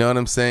 You know what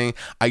I'm saying?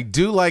 I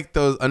do like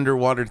those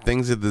underwater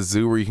things at the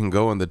zoo where you can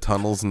go in the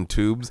tunnels and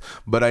tubes,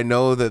 but I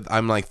know that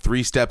I'm like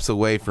 3 steps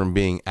away from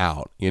being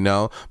out,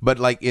 But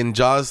like in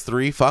Jaws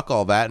 3, fuck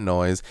all that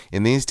noise.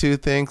 In these 2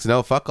 things,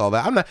 no, fuck all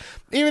that. I'm not,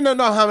 even though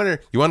how many,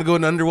 you want to go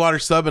in an underwater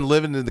sub and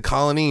live in the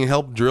colony and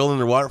help drill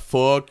underwater?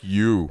 Fuck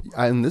you.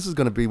 And this is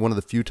going to be one of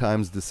the few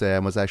times to say I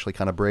was actually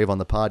kind of brave on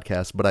the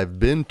podcast, but I've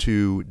been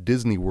to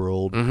Disney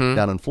World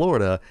down in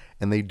Florida,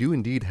 and they do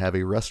indeed have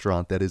a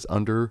restaurant that is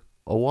under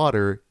a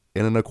water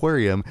in an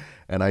aquarium,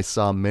 and I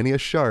saw many a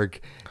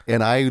shark,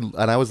 and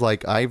I was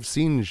like, I've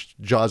seen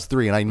Jaws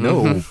 3, and I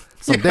know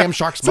some damn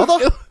sharks,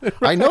 mother.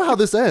 I know how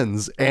this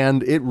ends,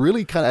 and it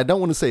really kind of, I don't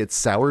want to say it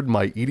soured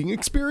my eating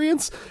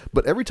experience,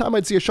 but every time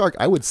I'd see a shark,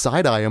 I would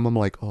side-eye him. I'm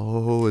like,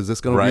 oh, is this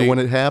going to be when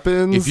it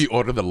happens? If you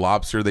order the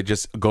lobster, they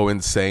just go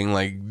insane,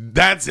 like,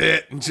 that's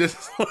it,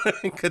 just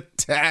like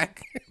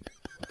attack.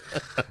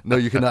 No,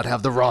 you cannot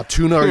have the raw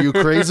tuna. Are you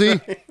crazy?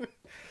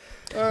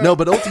 No,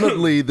 but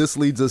ultimately, this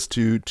leads us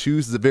to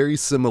 2 very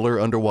similar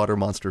underwater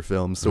monster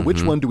films. So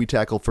which one do we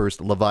tackle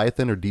first,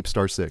 Leviathan or Deep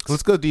Star 6?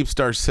 Let's go Deep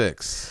Star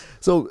 6.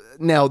 So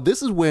now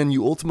this is when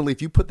you ultimately,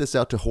 if you put this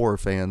out to horror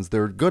fans,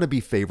 there are going to be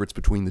favorites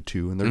between the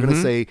 2. And they're going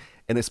to say,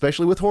 and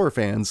especially with horror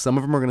fans, some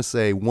of them are going to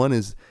say one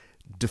is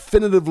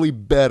definitively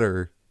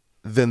better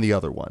than the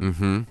other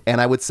one.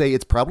 And I would say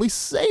it's probably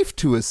safe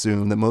to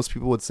assume that most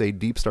people would say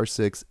Deep Star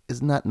 6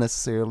 is not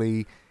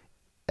necessarily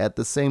at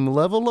the same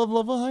level of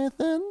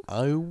Leviathan.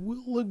 I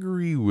will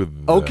agree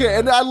with that. Okay,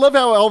 and I love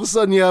how all of a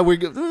sudden, we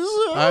go,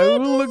 I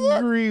will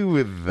agree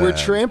with that. We're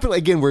trampling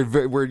again.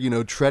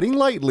 We're treading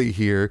lightly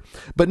here,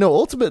 but no.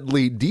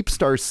 Ultimately, Deep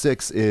Star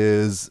 6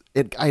 is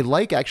it. I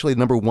like actually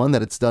number one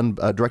that it's done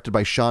directed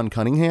by Sean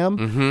Cunningham.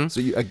 Mm-hmm.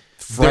 So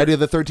Friday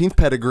the 13th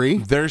pedigree.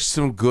 There's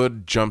some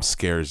good jump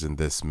scares in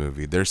this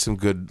movie. There's some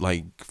good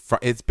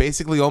it's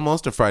basically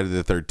almost a Friday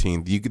the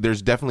 13th.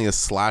 There's definitely a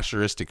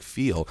slasheristic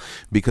feel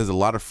because a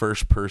lot of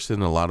first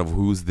person, a lot of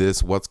who's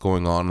this, what's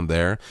going on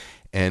there.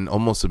 And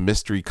almost a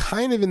mystery,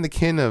 kind of in the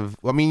kin of.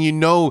 I mean, you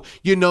know,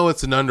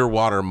 it's an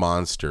underwater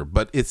monster,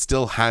 but it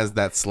still has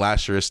that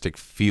slasheristic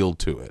feel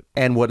to it.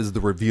 And what is the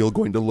reveal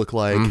going to look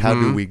like? How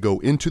do we go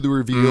into the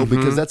reveal?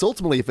 Because that's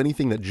ultimately, if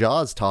anything, that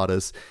Jaws taught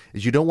us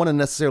is you don't want to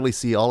necessarily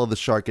see all of the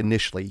shark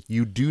initially.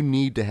 You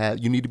need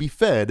to be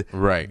fed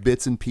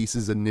bits and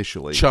pieces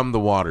initially. Chum the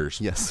waters.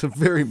 Yes,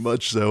 very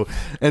much so.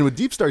 And with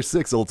Deep Star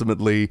 6,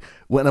 ultimately,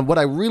 what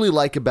I really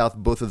like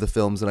about both of the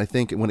films, and I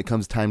think when it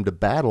comes time to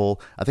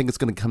battle, I think it's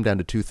going to come down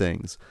to two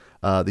things.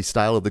 The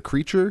style of the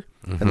creature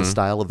and the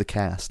style of the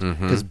cast.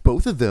 Because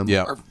both of them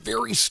are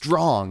very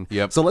strong.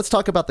 Yep. So let's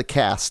talk about the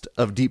cast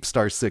of Deep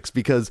Star 6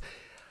 because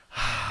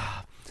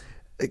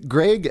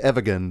Greg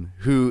Evigan,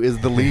 who is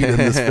the lead in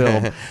this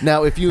film.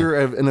 Now, if you're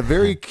in a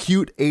very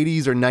cute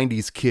 80s or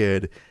 90s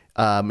kid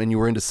and you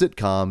were into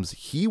sitcoms,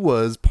 he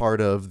was part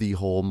of the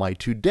whole My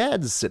Two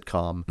Dads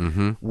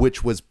sitcom,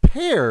 which was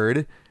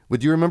paired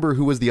with, do you remember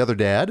who was the other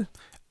dad?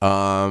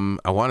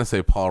 I want to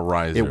say Paul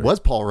Reiser. It was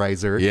Paul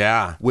Reiser.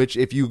 Yeah. Which,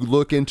 if you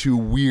look into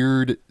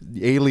weird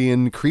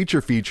alien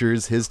creature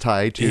features, his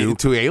tie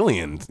to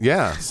aliens.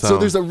 Yeah. So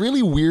there's a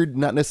really weird,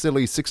 not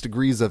necessarily 6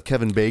 degrees of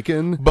Kevin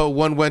Bacon. But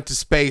one went to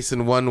space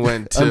and one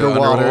went to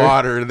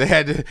underwater. They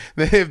had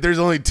there's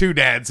only 2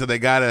 dads, so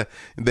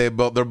they're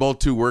both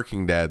 2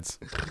 working dads.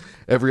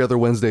 Every other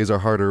Wednesdays are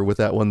harder with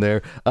that one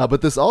there.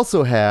 But this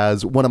also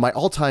has one of my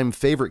all-time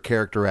favorite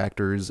character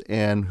actors,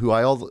 and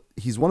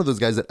he's one of those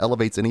guys that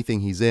elevates anything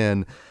he's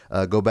in.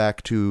 Go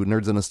back to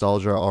Nerds and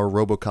Nostalgia, our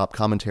RoboCop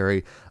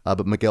commentary,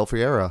 but Miguel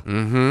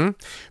Ferreira.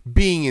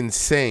 Being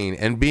insane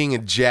and being a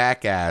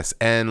jackass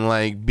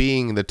and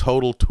being the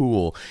total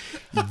tool.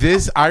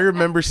 I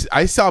remember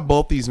I saw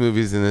both these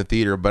movies in the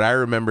theater, but I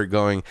remember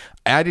going,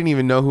 I didn't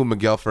even know who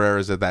Miguel Ferreira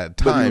was at that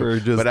time,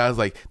 but I was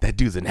like, that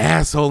dude's an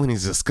asshole and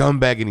he's a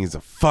scumbag and he's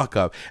a fuck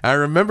up. And I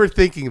remember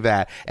thinking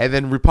that, and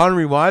then upon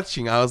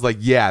rewatching, I was like,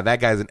 yeah, that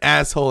guy's an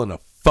asshole and a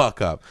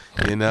fuck up,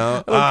 you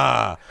know?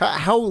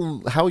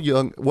 How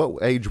young,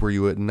 what age were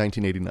you at in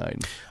 1989?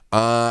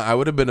 I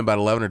would have been about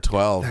 11 or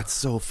 12. That's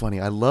so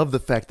funny. I love the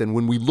fact that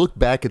when we look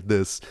back at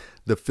this,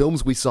 the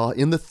films we saw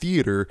in the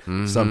theater,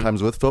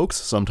 sometimes with folks,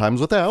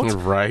 sometimes without.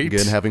 Right.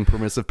 Again, having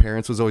permissive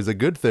parents was always a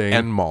good thing.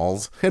 And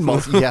malls.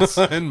 Yes.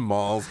 And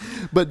malls.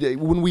 But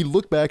when we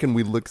look back and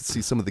we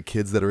see some of the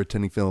kids that are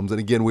attending films, and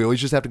again, we always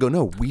just have to go,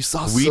 no, we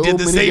saw so did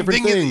the many same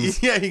different thing.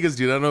 things. Yeah, he goes,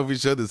 dude, I don't know if we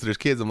showed this. There's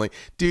kids. I'm like,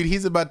 dude,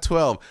 he's about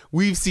 12.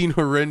 We've seen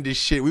horrendous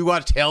shit. We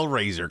watched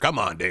Hellraiser. Come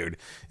on, dude.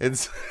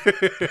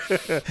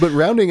 But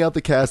rounding out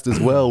the cast as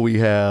well, we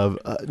have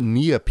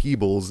Nia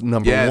Peebles,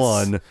 number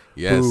one,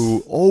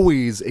 who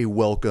always a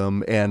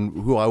welcome and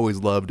who I always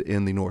loved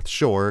in The North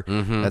Shore.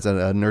 That's a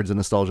Nerds and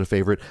Nostalgia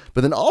favorite.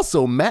 But then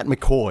also Matt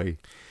McCoy,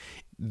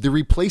 the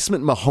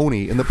replacement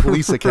Mahoney in the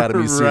Police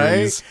Academy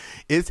series.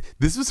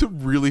 This was a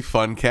really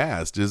fun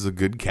cast. It was a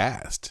good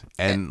cast.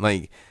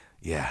 And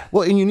yeah.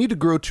 Well, and you need to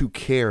grow to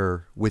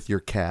care with your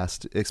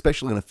cast,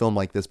 especially in a film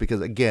like this,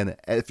 because again,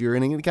 if you're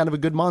in any kind of a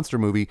good monster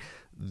movie,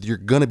 you're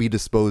going to be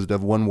disposed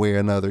of one way or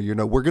another.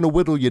 We're going to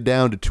whittle you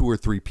down to 2 or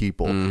 3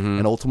 people.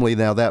 And ultimately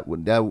now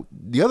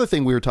the other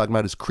thing we were talking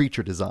about is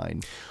creature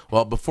design.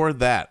 Well, before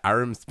that,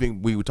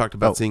 we talked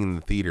about seeing in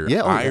the theater.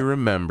 Yeah, I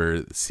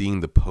remember seeing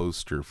the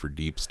poster for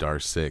Deep Star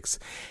 6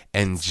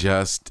 and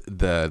just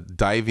the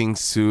diving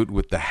suit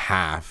with the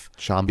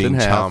being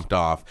chomped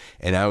off.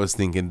 And I was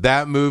thinking,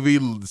 that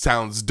movie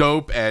sounds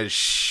dope as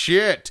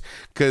shit,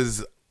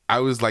 because I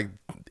was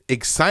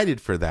excited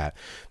for that.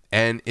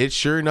 And it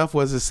sure enough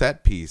was a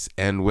set piece.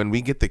 And when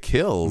we get the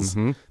kills,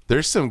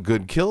 there's some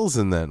good kills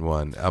in that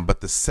one. But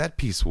the set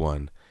piece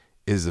one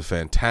is a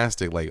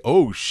fantastic,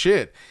 oh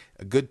shit,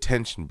 a good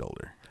tension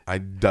builder. I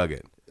dug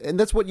it. And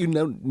that's what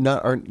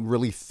aren't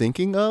really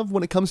thinking of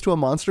when it comes to a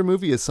monster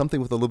movie, is something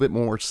with a little bit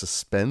more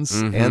suspense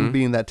and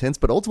being that tense.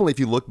 But ultimately, if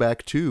you look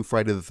back to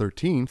Friday the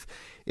 13th,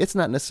 it's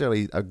not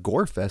necessarily a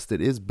gore fest.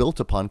 It is built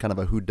upon kind of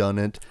a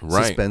whodunit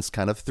suspense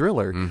kind of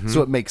thriller.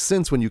 So it makes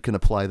sense when you can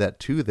apply that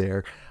to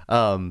there.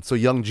 So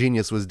Young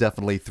Genius was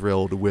definitely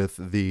thrilled with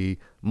the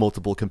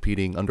multiple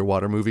competing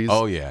underwater movies.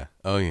 Oh, yeah.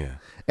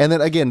 And then,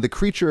 again, the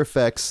creature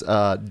effects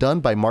done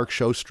by Mark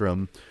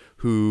Shostrom,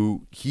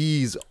 who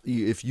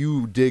if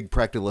you dig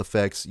practical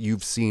effects,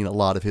 you've seen a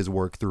lot of his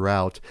work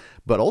throughout.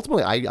 But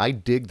ultimately, I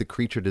dig the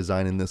creature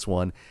design in this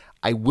one.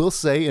 I will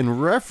say, in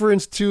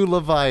reference to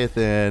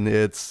Leviathan,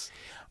 it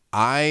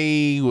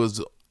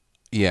was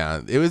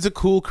a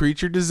cool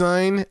creature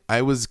design.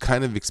 I was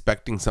kind of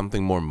expecting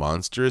something more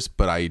monstrous,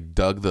 but I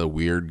dug the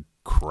weird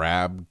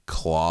crab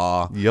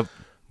claw. Yep.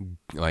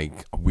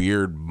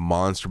 Weird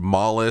monster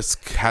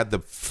mollusk, had the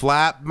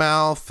flap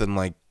mouth and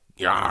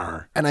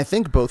Yar. And I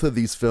think both of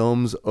these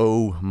films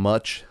owe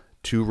much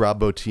to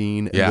Rob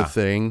Bottin and Yeah. The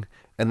Thing.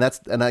 And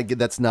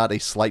that's not a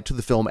slight to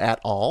the film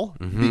at all,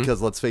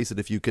 because let's face it,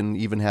 if you can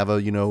even have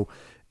a,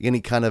 any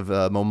kind of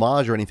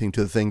homage or anything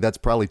to The Thing, that's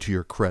probably to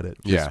your credit.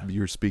 Yeah.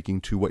 You're speaking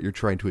to what you're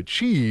trying to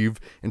achieve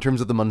in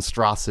terms of the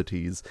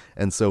monstrosities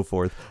and so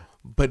forth.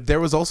 But there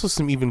was also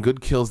some even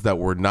good kills that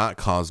were not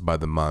caused by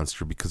the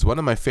monster, because one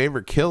of my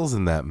favorite kills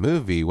in that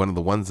movie, one of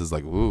the ones is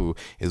like, ooh,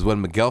 is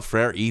when Miguel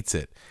Ferrer eats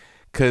it.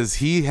 Because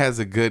he has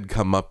a good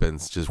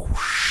comeuppance, just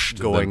whoosh,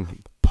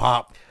 Going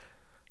pop.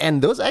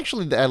 And those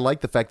actually, I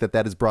like the fact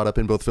that is brought up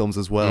in both films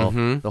as well.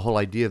 The whole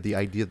idea,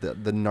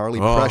 the gnarly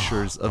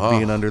pressures of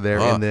being under there,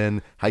 and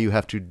then how you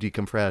have to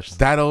decompress.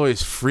 That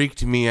always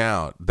freaked me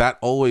out.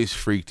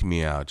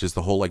 Just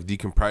the whole like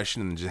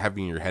decompression and just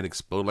having your head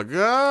explode like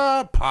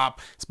pop,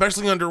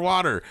 especially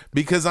underwater.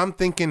 Because I'm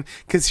thinking,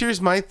 because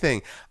here's my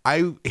thing,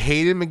 I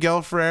hated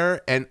Miguel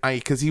Ferrer, and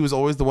because he was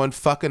always the one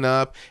fucking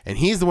up, and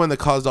he's the one that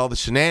caused all the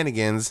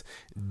shenanigans,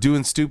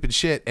 doing stupid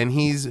shit,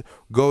 and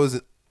goes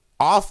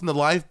off in the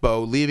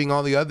lifeboat, leaving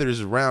all the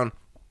others around.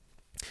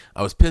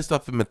 I was pissed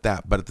off at him at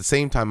that, but at the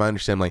same time, I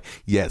understand, like,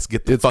 yes,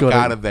 get the fuck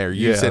out of there.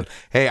 You said,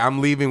 hey, I'm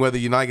leaving whether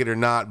you like it or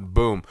not,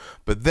 boom.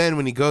 But then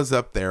when he goes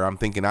up there, I'm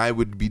thinking I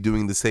would be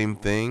doing the same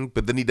thing,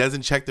 but then he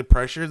doesn't check the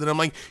pressure. Then I'm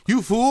like,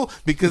 you fool,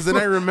 because then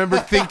I remember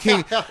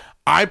thinking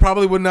I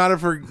probably would not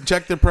have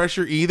checked the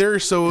pressure either,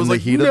 so it was in the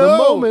like, heat no. of the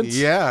moment.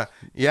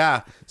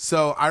 Yeah.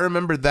 So I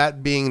remember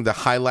that being the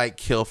highlight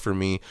kill for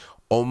me,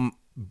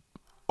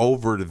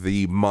 over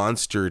the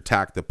monster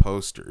attack the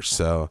poster.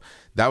 So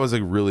that was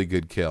a really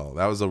good kill.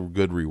 That was a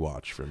good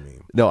rewatch for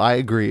me. No, I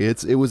agree.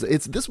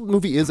 This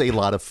movie is a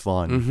lot of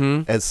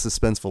fun, as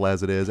suspenseful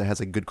as it is. It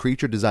has a good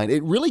creature design.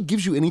 It really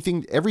gives you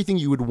everything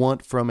you would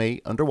want from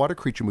a underwater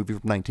creature movie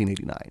from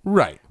 1989.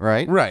 Right.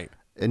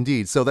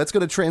 Indeed. So that's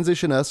going to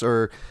transition us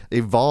or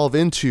evolve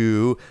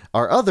into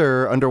our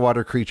other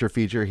underwater creature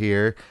feature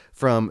here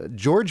from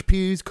George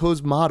P.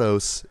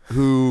 Cosmatos,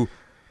 who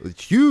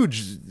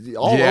huge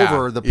all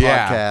over the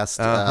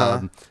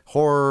podcast,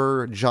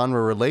 horror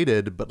genre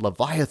related, but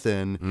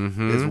Leviathan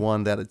is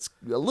one that it's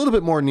a little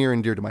bit more near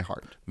and dear to my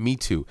heart. Me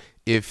too.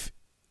 If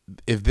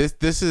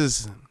this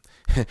is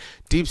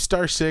Deep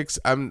Star 6,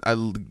 I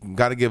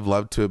got to give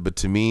love to it, but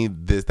to me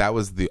that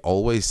was the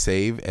Always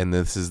Save, and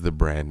this is the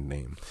brand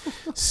name.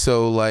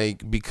 So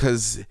like,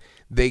 because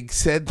they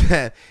said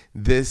that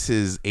this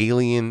is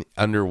Alien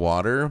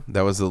Underwater,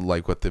 that was a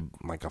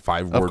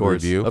 5-word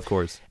review, of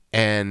course,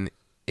 and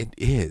it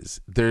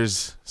is.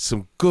 There's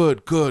some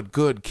good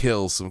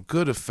kills, some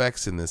good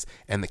effects in this,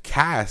 and the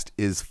cast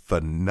is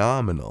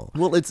phenomenal.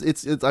 Well,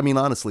 it's. I mean,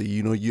 honestly,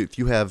 if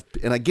you have,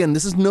 and again,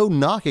 this is no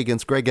knock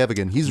against Greg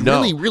Evigan. He's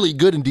really, really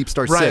good in Deep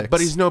Star 6. Right, but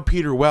he's no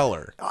Peter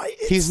Weller.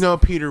 He's no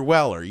Peter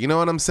Weller. You know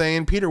what I'm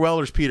saying? Peter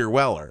Weller's Peter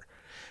Weller.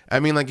 I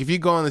mean, like, if you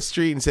go on the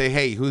street and say,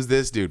 hey, who's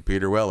this dude?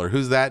 Peter Weller.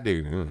 Who's that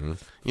dude? Mm-hmm.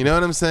 You know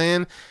what I'm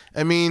saying?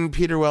 I mean,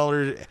 Peter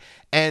Weller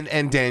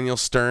and Daniel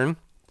Stern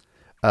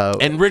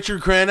and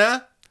Richard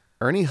Crenna.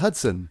 Ernie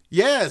Hudson.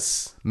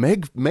 Yes.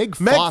 Meg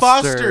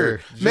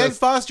Foster. Meg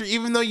Foster,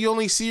 even though you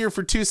only see her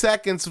for 2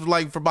 seconds,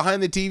 like, from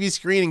behind the TV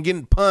screen and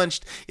getting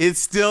punched, it's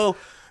still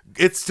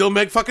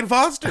Meg fucking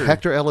Foster.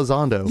 Hector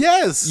Elizondo.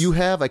 Yes. You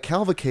have a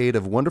cavalcade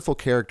of wonderful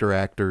character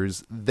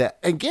actors that,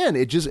 again,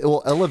 it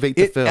will elevate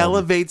the film. It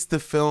elevates the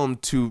film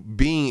to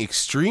being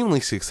extremely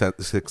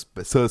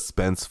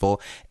suspenseful,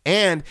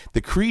 and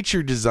the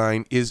creature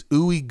design is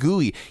ooey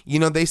gooey.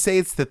 They say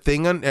it's the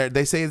thing.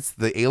 They say it's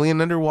the alien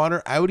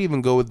underwater. I would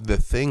even go with the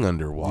thing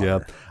underwater.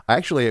 Yeah.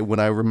 Actually, when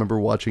I remember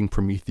watching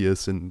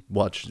Prometheus and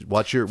watch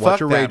your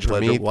rage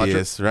level, watch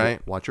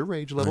your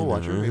rage level.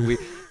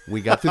 We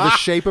got through the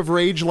Shape of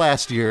Rage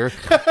last year.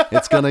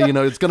 It's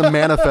gonna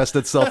manifest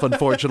itself,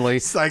 unfortunately.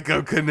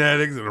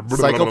 Psychokinetics and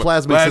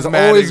psychoplasmics is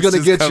always gonna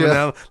get you.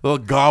 Out, little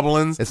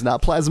goblins. It's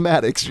not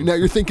plasmatics. Now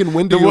you're thinking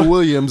Wendy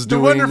Williams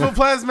doing the wonderful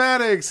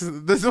plasmatics,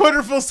 the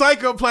wonderful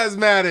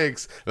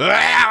psychoplasmatics.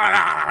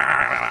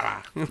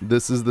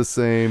 This is the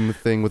same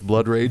thing with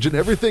Blood Rage and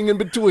everything in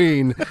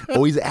between.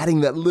 Always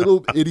adding that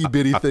little itty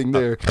bitty thing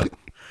there.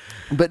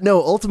 But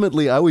no,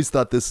 ultimately, I always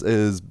thought this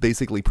is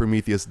basically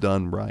Prometheus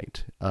done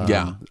right.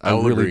 I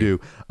really do.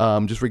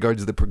 Just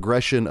regards to the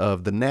progression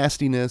of the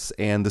nastiness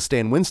and the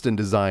Stan Winston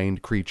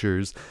designed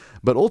creatures.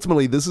 But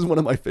ultimately, this is one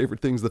of my favorite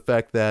things, the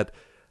fact that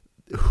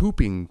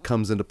hooping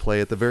comes into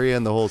play at the very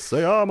end, the whole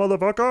 "say ah,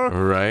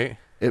 motherfucker." Right.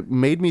 It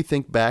made me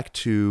think back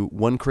to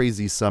One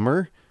Crazy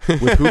Summer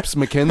with Hoops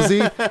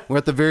McKenzie, where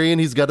at the very end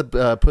he's got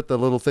to put the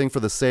little thing for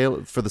the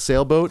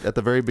sailboat at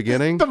the very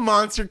beginning. The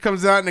monster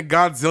comes out in a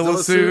Godzilla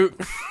suit.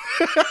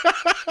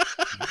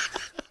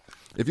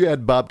 If you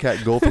add Bobcat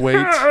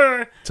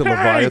Goldthwait to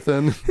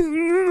Leviathan,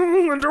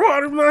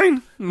 underwater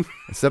mine.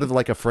 Instead of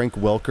like a Frank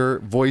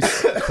Welker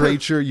voice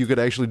creature, you could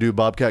actually do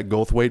Bobcat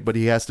Goldthwait, but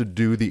he has to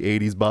do the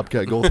 80s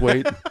Bobcat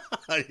Goldthwait.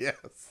 Yes.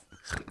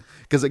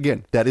 Because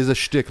again, that is a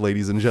shtick,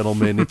 ladies and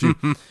gentlemen.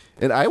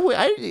 I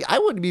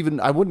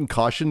wouldn't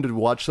caution to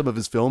watch some of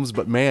his films,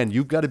 but man,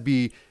 you've got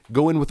to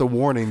go in with a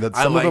warning that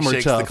some of them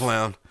are tough. The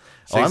clown.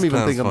 I'm even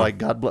Clown's thinking fun. like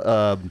God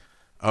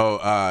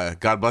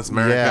Bless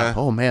America. Yeah.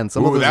 Oh man,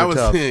 some of those that are was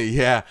tough.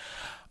 yeah.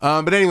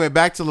 But anyway,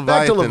 back to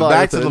Leviathan.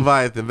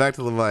 Back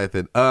to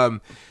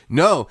Leviathan.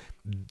 No,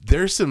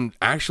 there's some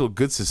actual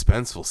good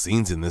suspenseful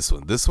scenes in this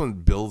one. This one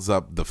builds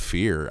up the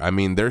fear. I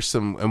mean, there's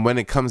some, and when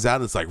it comes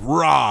out, it's like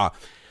raw.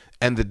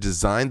 And the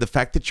design, the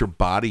fact that your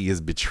body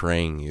is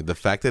betraying you, the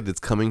fact that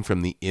it's coming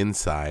from the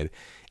inside,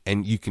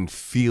 and you can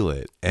feel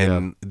it,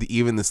 and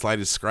even the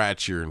slightest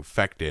scratch, you're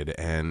infected,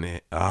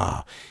 and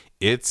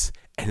it's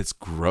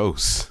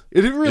gross.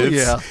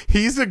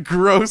 He's a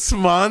gross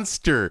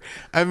monster.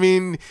 I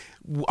mean,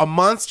 a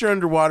monster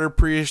underwater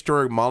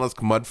prehistoric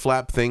mollusk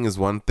mudflap thing is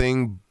one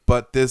thing,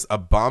 but this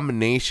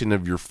abomination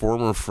of your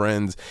former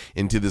friends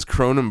into this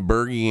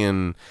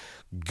Cronenbergian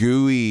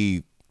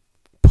gooey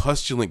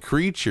pustulant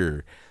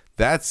creature,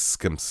 that's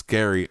some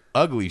scary,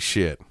 ugly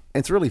shit.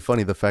 It's really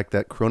funny the fact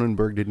that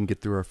Cronenberg didn't get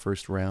through our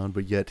first round,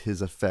 but yet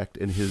his effect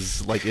and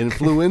his like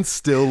influence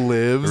still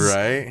lives,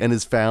 right? And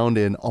is found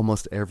in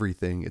almost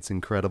everything. It's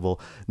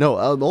incredible. No,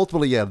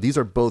 ultimately, yeah, these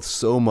are both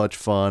so much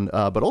fun.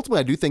 But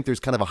ultimately, I do think there's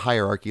kind of a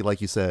hierarchy, like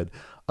you said,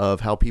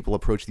 of how people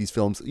approach these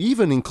films,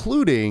 even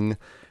including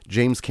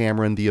James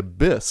Cameron, The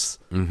Abyss,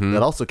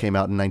 that also came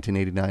out in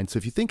 1989. So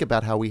if you think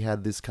about how we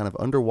had this kind of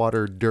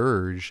underwater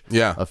dirge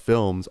of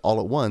films all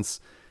at once,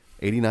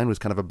 89 was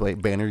kind of a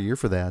banner year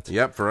for that.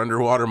 Yep, for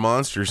underwater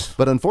monsters.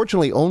 But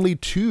unfortunately, only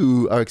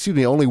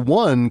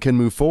one can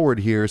move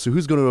forward here. So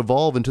who's going to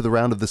evolve into the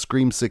round of the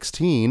Scream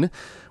 16?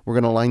 We're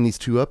going to line these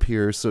two up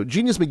here. So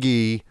Genius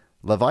McGee,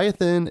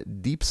 Leviathan,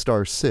 Deep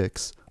Star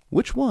 6.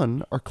 Which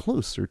one are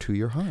closer to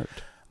your heart?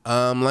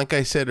 Like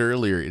I said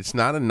earlier, it's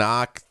not a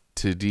knock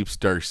to Deep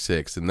Star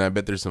 6. And I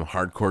bet there's some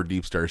hardcore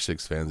Deep Star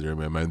 6 fans there.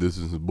 Man, this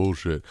is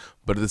bullshit.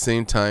 But at the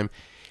same time,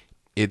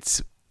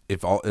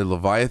 if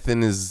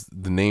Leviathan is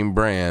the name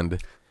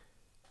brand,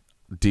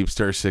 Deep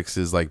Star 6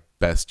 is like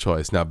best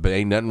choice. Now, but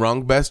ain't nothing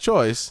wrong with best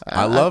choice.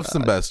 I love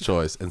some best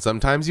choice. And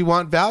sometimes you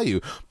want value.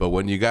 But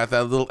when you got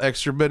that little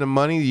extra bit of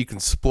money, you can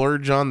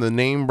splurge on the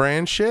name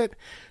brand shit.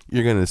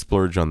 You're going to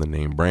splurge on the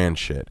name brand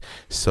shit.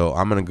 So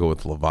I'm going to go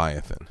with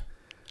Leviathan.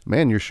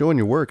 Man, you're showing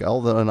your work.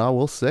 And I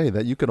will say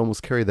that you could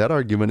almost carry that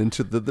argument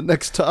into the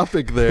next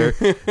topic there.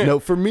 No,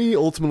 for me,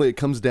 ultimately, it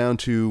comes down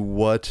to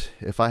what,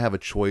 if I have a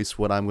choice,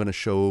 what I'm going to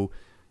show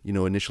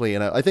initially.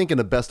 And I think in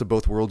the best of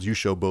both worlds, you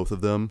show both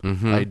of them,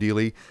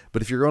 ideally.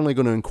 But if you're only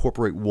going to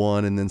incorporate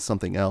one and then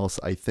something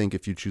else, I think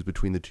if you choose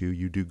between the two,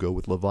 you do go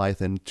with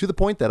Leviathan, to the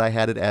point that I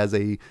had it as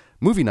a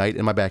movie night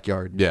in my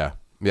backyard. Yeah,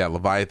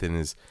 Leviathan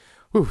is...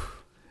 Whew.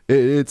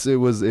 It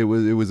was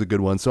a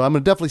good one. So I'm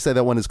going to definitely say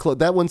that one is close.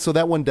 That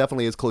one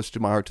definitely is close to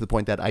my heart, to the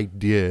point that I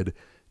did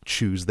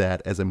choose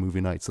that as a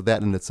movie night. So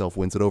that in itself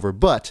wins it over.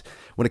 But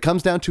when it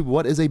comes down to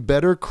what is a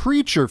better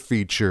creature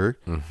feature...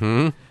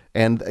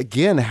 And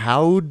again,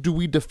 how do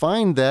we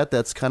define that?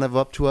 That's kind of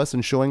up to us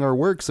in showing our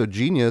work. So,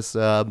 Genius,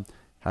 how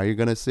are you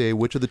going to say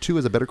which of the two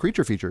is a better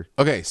creature feature?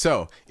 Okay,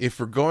 so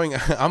if we're going,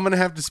 I'm going to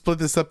have to split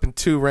this up in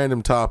two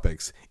random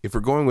topics. If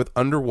we're going with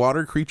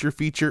underwater creature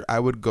feature, I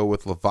would go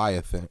with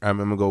Leviathan. I'm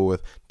going to go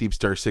with Deep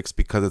Star 6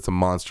 because it's a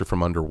monster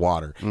from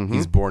underwater.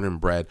 He's born and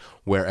bred.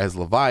 Whereas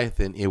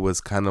Leviathan, it was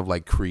kind of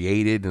like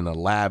created in a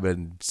lab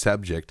and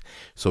subject.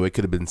 So it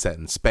could have been set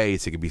in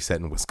space. It could be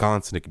set in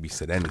Wisconsin. It could be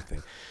set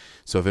anything.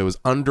 So if it was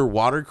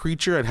underwater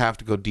creature, I'd have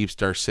to go Deep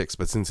Star 6.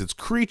 But since it's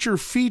creature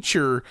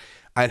feature,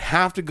 I'd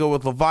have to go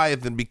with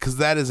Leviathan because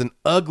that is an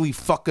ugly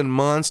fucking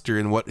monster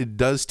and what it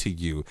does to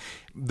you.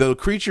 The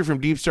creature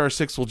from Deep Star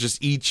 6 will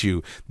just eat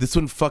you. This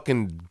one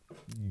fucking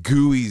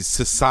gooey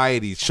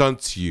society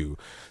shunts you.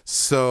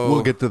 So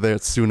we'll get to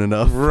that soon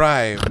enough.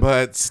 Right,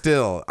 but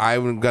still,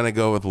 I'm going to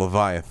go with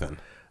Leviathan.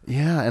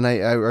 Yeah, and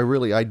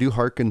I do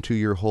hearken to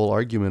your whole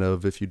argument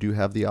of if you do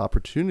have the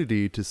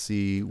opportunity to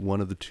see one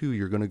of the two,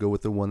 you're going to go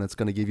with the one that's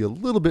going to give you a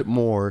little bit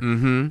more.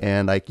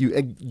 And like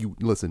you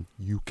listen,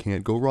 you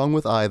can't go wrong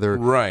with either.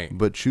 Right.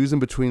 But choosing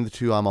between the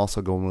two, I'm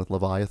also going with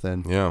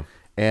Leviathan. Yeah.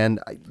 And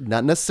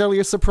not necessarily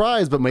a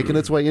surprise, but making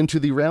its way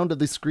into the round of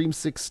the Scream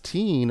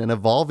 16 and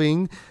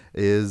evolving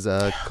is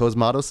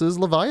Cosmatos'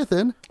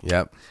 Leviathan.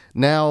 Yep.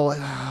 Now,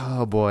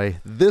 oh boy,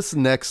 this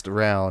next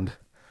round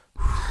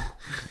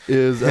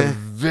is a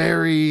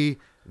very,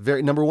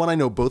 very... Number one, I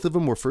know both of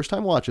them were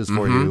first-time watches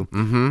for you,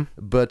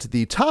 but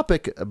the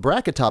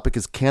bracket topic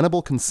is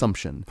cannibal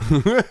consumption.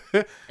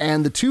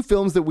 And the two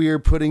films that we are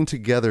putting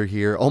together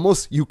here,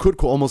 you could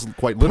almost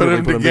quite literally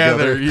put them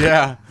together.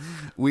 Yeah.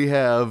 We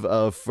have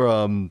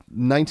from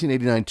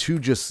 1989 two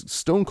just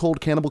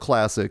stone-cold cannibal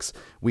classics.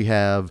 We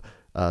have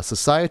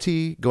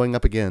Society going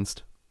up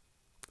against...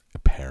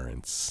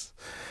 Parents.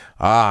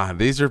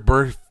 These are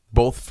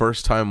both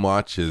first-time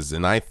watches,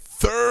 and I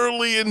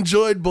thoroughly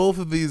enjoyed both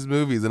of these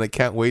movies, and I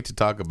can't wait to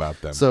talk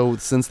about them. So,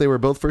 since they were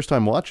both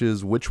first-time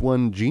watches, which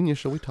one, Genius,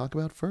 shall we talk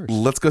about first?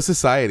 Let's go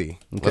Society.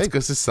 Okay. Let's go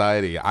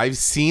Society. I've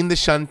seen the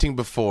shunting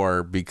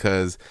before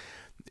because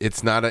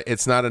it's not a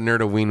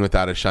Nerdoween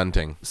without a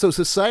shunting. So,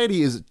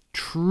 Society is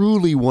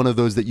truly one of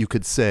those that you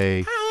could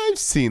say... I've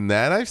seen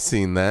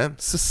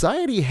that.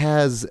 Society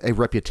has a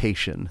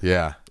reputation.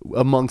 Yeah.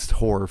 amongst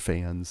horror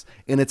fans,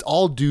 and it's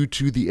all due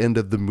to the end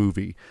of the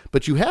movie.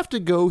 But you have to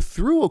go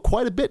through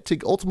quite a bit to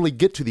ultimately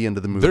get to the end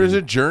of the movie. There's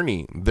a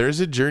journey.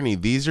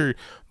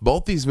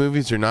 Both these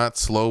movies are not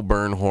slow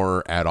burn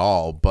horror at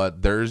all,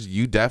 but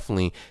you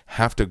definitely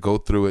have to go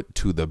through it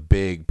to the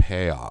big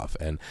payoff.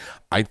 And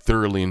I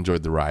thoroughly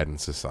enjoyed the ride in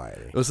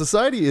Society. Well,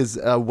 Society is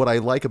what I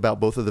like about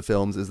both of the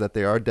films is that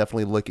they are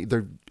definitely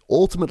they're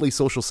ultimately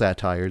social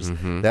satires.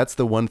 That's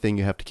the one thing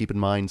you have to keep in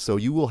mind. So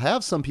you will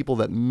have some people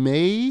that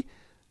may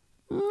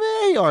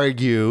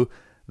argue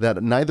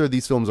that neither of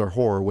these films are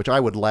horror, which I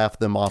would laugh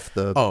them off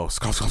the... Oh,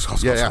 scoff.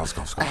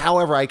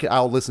 However,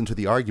 I'll listen to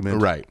the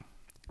argument. Right.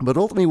 But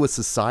ultimately with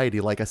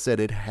Society, like I said,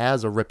 it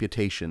has a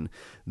reputation.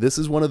 This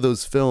is one of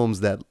those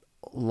films that,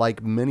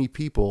 like many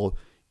people,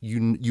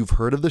 you've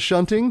heard of the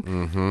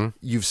shunting.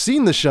 You've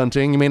seen the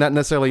shunting. You may not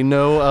necessarily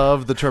know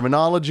of the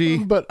terminology.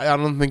 But I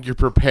don't think you're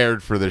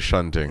prepared for the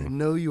shunting.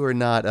 No, you are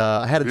not.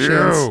 I had a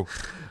chance.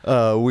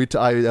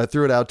 I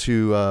threw it out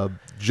to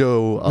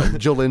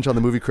Joe Lynch on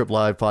the Movie Crypt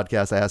Live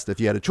podcast. I asked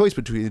if you had a choice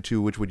between the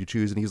two, which would you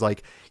choose? And he's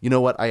like, you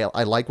know what?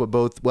 I like what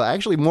both. Well,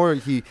 actually, more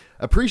he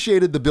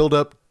appreciated the build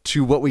up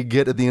to what we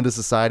get at the end of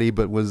Society,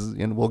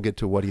 and we'll get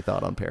to what he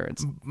thought on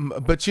Parents.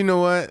 But you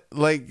know what?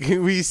 Like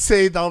we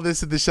say all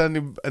this at the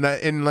shunting,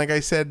 and like I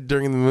said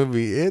during the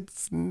movie,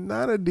 it's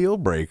not a deal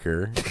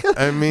breaker.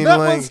 I mean,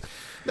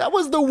 that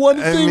was the one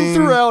thing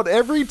throughout.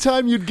 Every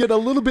time you'd get a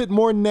little bit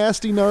more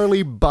nasty,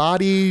 gnarly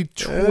body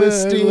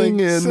twisting,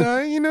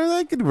 so,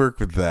 I could work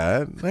with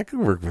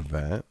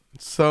that.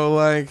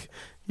 So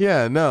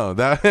yeah, no,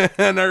 that,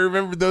 and I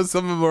remember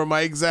some of them were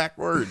my exact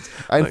words.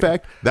 In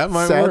fact, that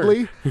might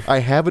sadly, work. I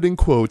have it in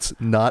quotes,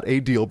 not a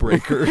deal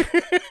breaker.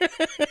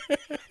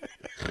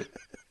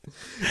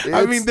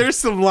 I mean, there's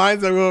some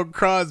lines I won't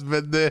cross,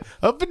 but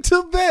up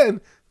until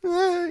then,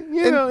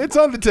 it's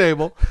on the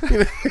table.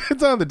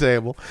 It's on the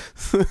table.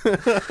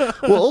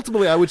 Well,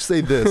 ultimately, I would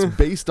say this,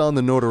 based on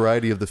the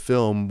notoriety of the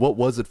film, what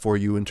was it for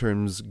you in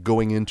terms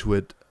going into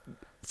it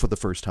for the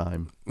first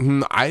time?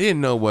 I didn't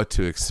know what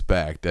to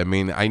expect. I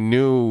mean, I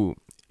knew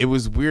it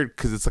was weird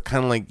because it's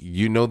kind of like,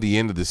 the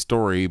end of the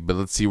story, but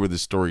let's see where the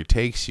story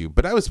takes you.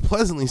 But I was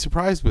pleasantly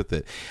surprised with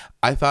it.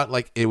 I thought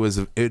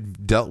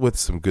it dealt with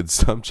some good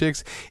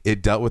subjects.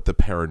 It dealt with the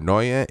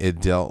paranoia.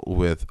 It dealt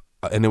with,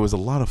 and it was a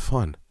lot of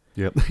fun.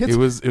 Yep. It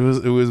was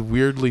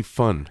weirdly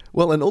fun.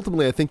 Well, and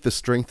ultimately, I think the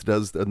strength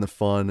and the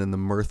fun and the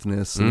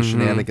mirthness and the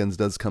shenanigans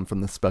does come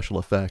from the special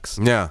effects.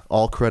 Yeah.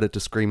 All credit to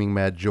Screaming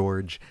Mad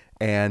George.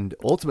 And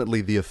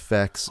ultimately, the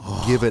effects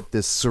give it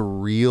this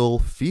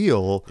surreal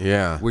feel.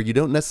 Yeah. Where you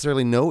don't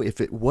necessarily know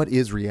what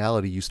is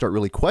reality. You start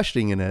really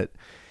questioning it.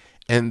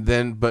 And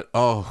then,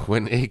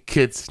 when it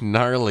gets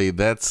gnarly,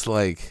 that's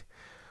like...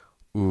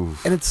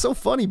 Oof. And it's so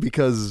funny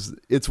because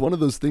it's one of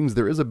those things,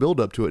 there is a build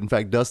up to it. In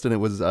fact, Dustin, it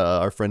was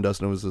our friend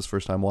Dustin, it was his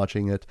first time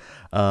watching it,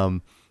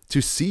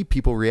 to see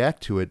people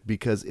react to it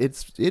because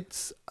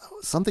it's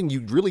something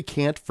you really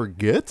can't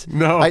forget.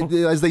 No.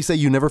 As they say,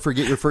 you never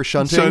forget your first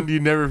shunting. You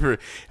never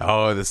forget.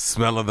 Oh, the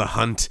smell of the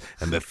hunt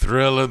and the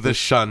thrill of the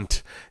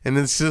shunt. And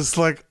it's just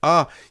like,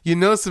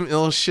 some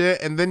ill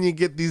shit. And then you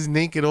get these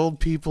naked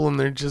old people and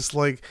they're just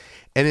like,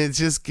 and it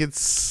just gets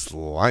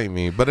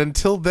slimy. But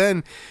until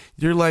then,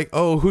 you're like,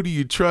 oh, who do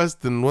you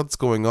trust and what's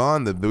going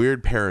on? The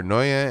weird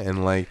paranoia.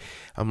 And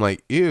I'm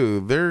like,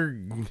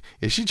 ew,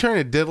 is she trying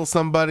to diddle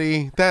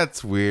somebody?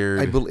 That's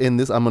weird. In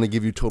this, I'm going to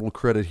give you total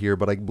credit here,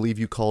 but I believe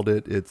you called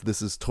it,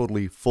 this is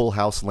totally Full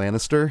House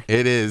Lannister.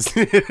 It is.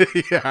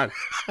 Yeah,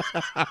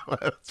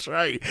 that's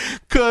right.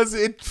 Because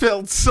it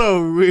felt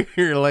so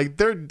weird. Like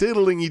they're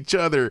diddling each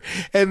other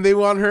and they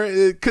want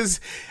her, because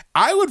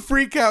I would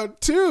freak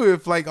out too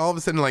if all of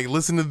a sudden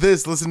listen to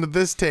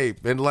this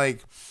tape and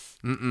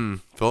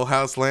Full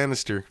House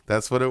Lannister.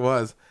 That's what it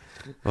was.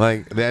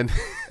 Then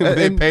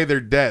they pay their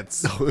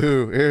debts.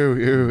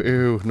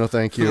 Ew. No,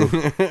 thank you.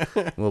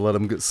 We'll let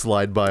them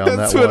slide by on that one.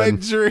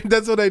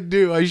 That's what I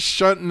do. I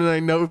shunt and I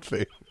know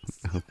things.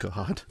 Oh,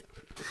 God.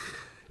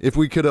 If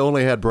we could have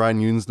only had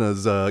Brian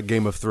Yunzna's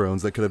Game of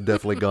Thrones, that could have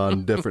definitely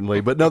gone differently.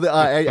 But no,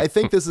 I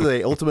think this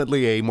is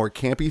ultimately a more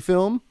campy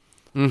film.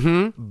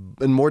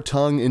 Mm-hmm. And more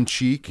tongue in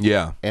cheek.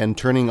 Yeah. And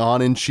turning on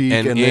in cheek.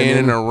 And in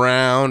and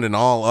around and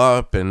all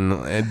up.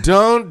 And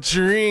don't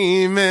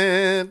dream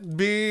it,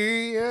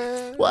 be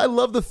it. Well, I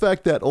love the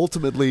fact that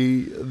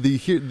ultimately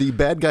the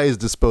bad guy is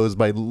disposed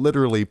by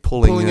literally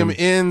pulling him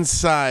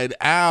inside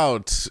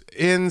out.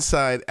 And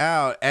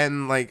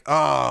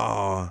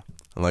oh,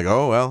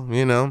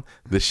 well,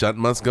 the shunt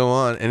must go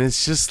on. And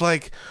it's just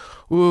like,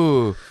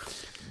 ooh.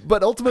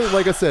 But ultimately,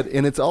 like I said,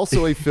 and it's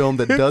also a film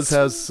that does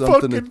have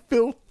something. Fucking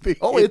filthy.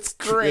 Oh, it's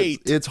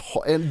great.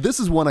 And this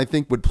is one I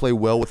think would play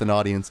well with an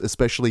audience,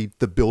 especially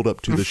the build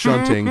up to the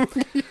shunting.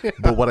 Yeah.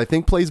 But what I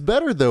think plays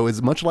better, though, is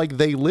much like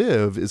They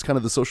Live, is kind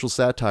of the social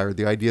satire,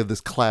 the idea of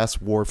this class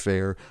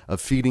warfare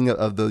of feeding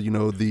of the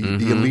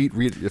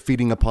elite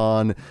feeding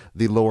upon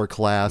the lower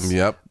class.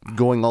 Yep.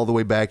 going all the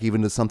way back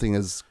even to something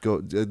as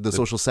the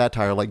social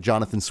satire like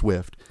Jonathan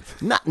Swift.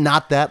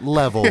 Not that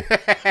level,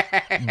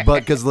 but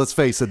because let's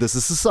face it, this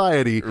is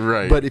society.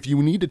 Right. But if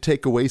you need to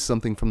take away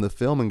something from the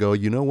film and go,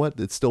 you know what,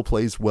 it still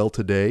plays well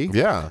today.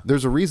 Yeah.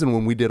 There's a reason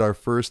when we did our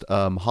first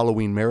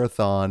Halloween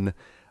marathon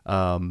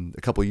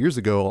a couple of years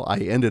ago, I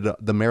ended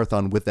the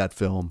marathon with that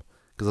film.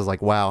 Because I was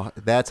like, wow,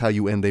 that's how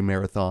you end a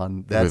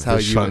marathon. That's With how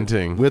the you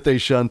shunting. with a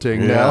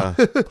shunting. Yeah.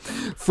 Now,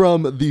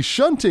 from the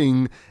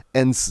shunting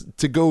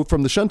to go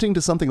from the shunting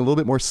to something a little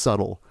bit more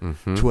subtle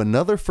to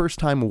another first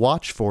time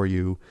watch for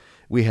you,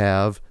 we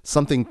have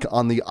something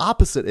on the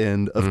opposite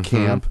end of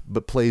camp,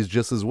 but plays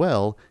just as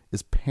well,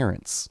 is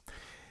Parents.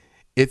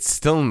 It's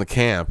still in the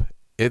camp.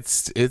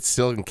 It's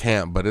still in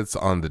camp, but it's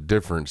on the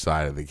different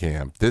side of the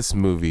camp. This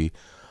movie.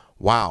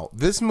 Wow,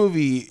 this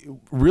movie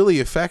really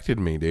affected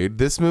me, dude.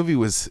 This movie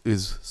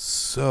is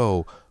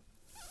so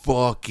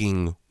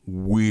fucking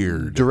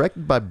weird.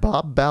 Directed by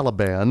Bob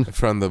Balaban.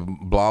 From the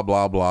blah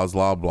blah blah's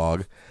law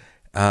blog.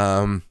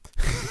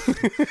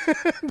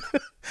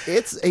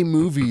 It's a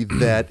movie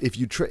that if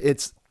you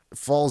it's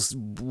falls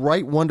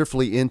right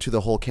wonderfully into the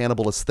whole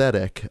cannibal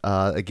aesthetic,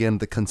 again,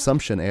 the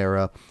consumption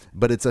era,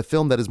 but it's a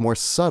film that is more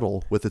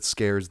subtle with its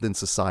scares than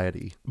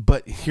Society.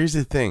 But here's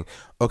the thing.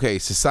 Okay,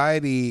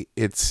 Society,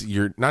 it's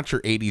not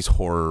your 80s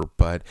horror,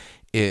 but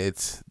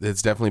it's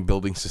definitely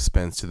building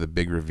suspense to the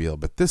big reveal.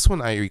 But this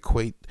one I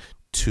equate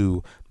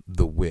to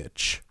The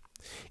Witch.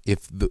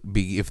 If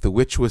the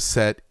Witch was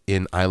set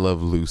in I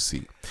Love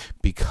Lucy,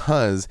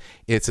 because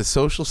it's a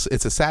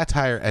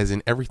satire, as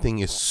in everything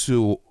is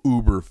so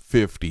uber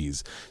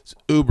 50s, it's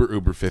uber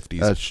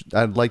 50s.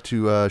 I'd like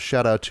to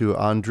shout out to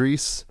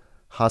Andres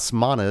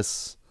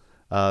Hasmanis,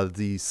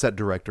 the set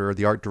director or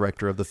the art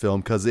director of the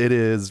film, because it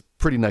is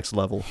pretty next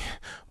level.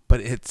 But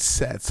it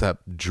sets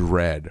up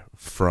dread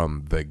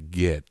from the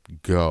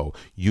get-go.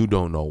 You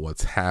don't know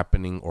what's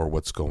happening or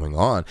what's going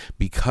on,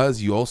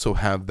 because you also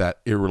have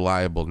that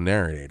unreliable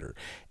narrator.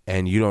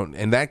 And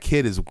that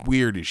kid is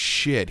weird as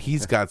shit.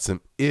 He's got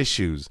some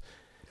issues.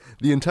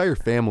 The entire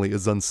family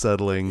is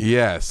unsettling.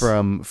 Yes.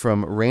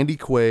 From Randy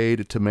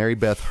Quaid to Mary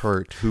Beth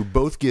Hurt, who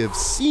both give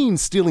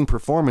scene-stealing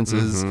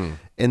performances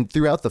and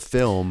throughout the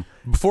film.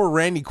 Before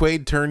Randy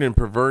Quaid turned and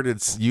perverted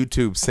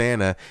YouTube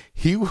Santa,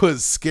 he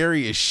was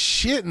scary as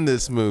shit in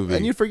this movie.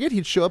 And you forget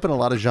he'd show up in a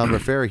lot of genre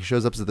fare. He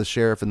shows up as the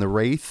sheriff in The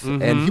Wraith.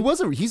 And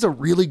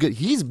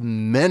he's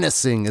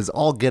menacing as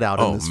all get out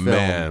in this film.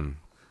 Man.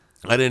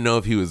 I didn't know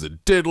if he was a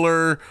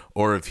diddler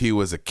or if he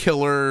was a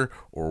killer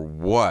or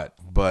what.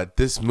 But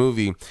this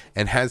movie,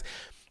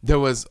 there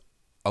was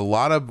a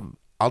lot of,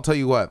 I'll tell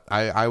you what,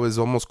 I was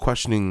almost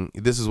questioning,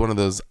 this is one of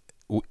those,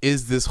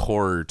 is this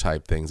horror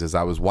type things as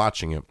I was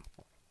watching it.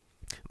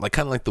 Like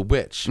kind of like The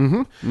Witch.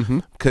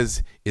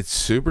 Because it's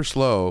super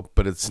slow,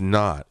 but it's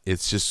not.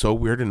 It's just so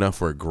weird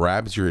enough where it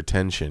grabs your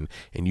attention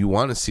and you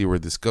want to see where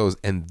this goes.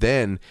 And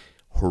then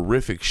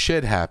horrific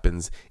shit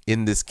happens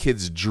in this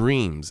kid's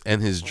dreams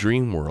and his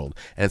dream world.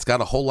 And it's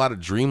got a whole lot of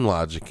dream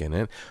logic in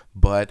it.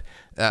 But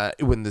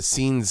when the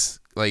scenes,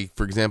 like,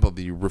 for example,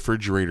 the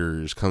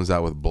refrigerators comes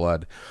out with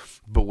blood.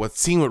 But what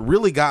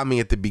really got me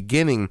at the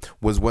beginning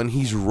was when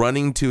he's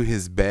running to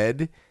his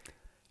bed,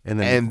 and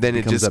then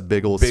it just a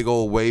big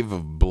old wave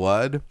of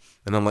blood,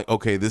 and I'm like,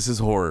 okay, this is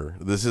horror.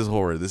 This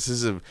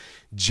is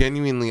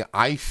genuinely,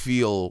 I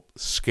feel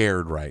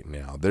scared right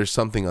now. There's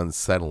something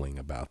unsettling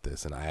about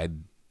this, and I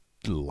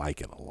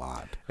like it a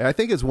lot. I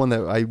think it's one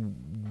that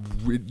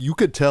you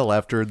could tell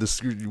after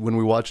this when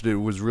we watched it,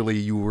 was really,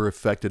 you were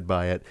affected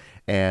by it.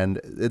 And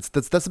that's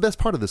the best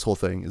part of this whole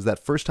thing, is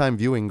that first time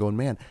viewing going,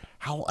 man,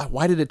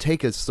 why did it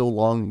take us so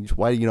long?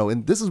 Why,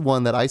 and this is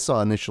one that I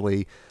saw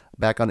initially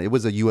back on, it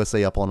was a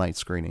USA Up All Night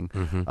screening.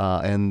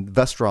 And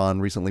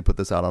Vestron recently put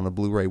this out on a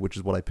Blu-ray, which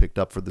is what I picked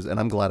up for this. And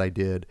I'm glad I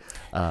did.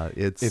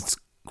 It's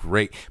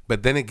great,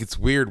 but then it gets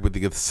weird with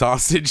the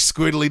sausage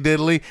squiddly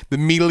diddly. The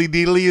meatly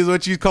deedly is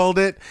what you called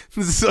it.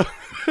 So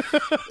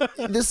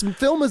this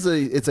film is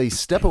a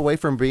step away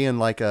from being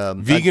like a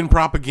vegan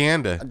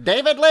propaganda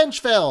David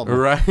Lynch film,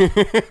 right?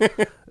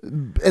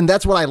 And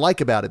that's what I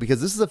like about it,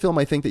 because this is a film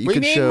I think that you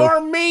could show. We need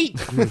more meat.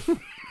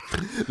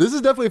 This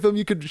is definitely a film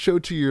you could show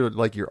to your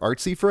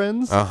artsy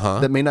friends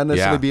that may not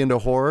necessarily be into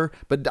horror,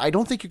 but I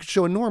don't think you could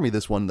show a normie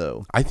this one,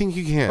 though. I think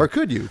you can. Or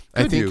could you?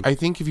 I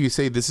think if you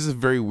say this is a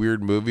very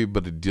weird movie,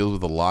 but it deals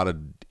with a lot of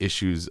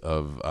issues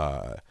of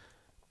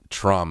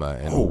trauma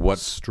and what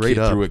straight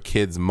up through a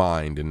kid's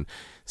mind, and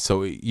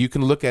so you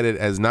can look at it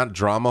as not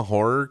drama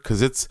horror,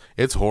 because it's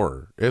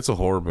horror. It's a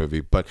horror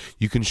movie, but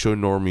you can show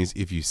normies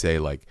if you say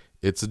like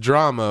it's a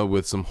drama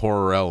with some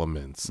horror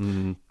elements.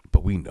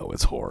 But we know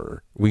it's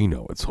horror.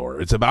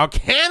 It's about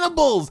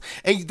cannibals.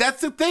 And that's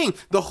the thing.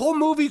 The whole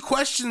movie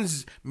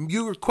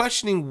you're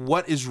questioning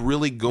what is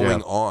really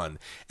going on.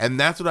 And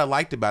that's what I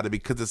liked about it,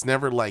 because it's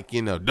never like,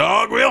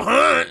 dog will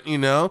hunt,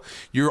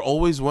 You're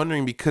always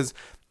wondering, because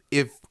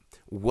if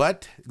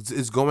what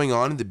is going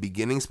on in the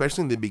beginning,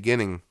 especially in the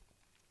beginning,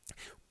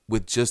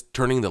 with just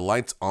turning the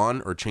lights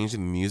on or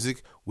changing the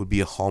music, would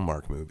be a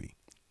Hallmark movie.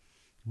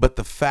 But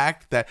the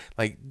fact that,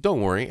 like,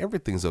 don't worry,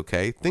 everything's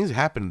okay. Things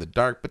happen in the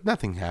dark, but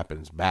nothing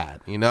happens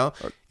bad, you know?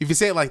 If you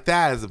say it like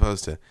that as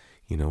opposed to,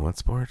 you know what,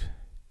 sport?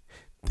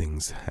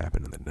 Things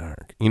happen in the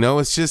dark. You know,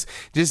 it's just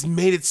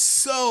made it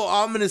so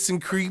ominous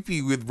and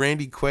creepy with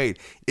Randy Quaid.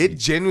 It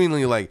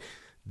genuinely, like,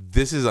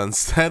 this is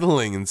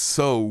unsettling and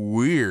so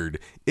weird.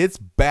 It's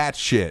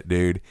batshit,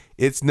 dude.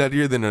 It's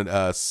nuttier than a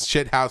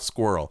shithouse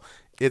squirrel.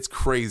 It's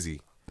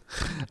crazy.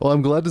 Well,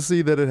 I'm glad to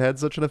see that it had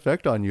such an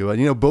effect on you. And,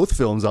 you know, both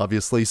films,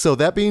 obviously. So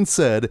that being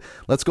said,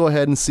 let's go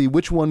ahead and see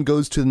which one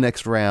goes to the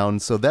next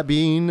round. So that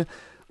being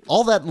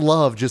all that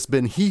love just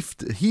been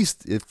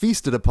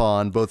feasted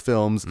upon both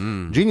films.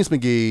 Genius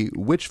McGee,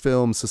 which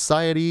film,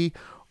 Society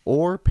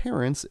or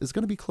Parents, is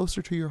going to be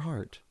closer to your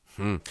heart?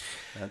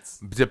 That's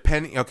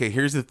depending. Okay,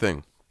 here's the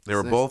thing. They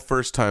were both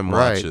first-time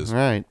watches.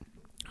 Right.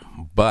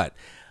 But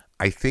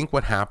I think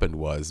what happened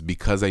was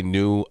because I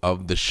knew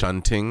of the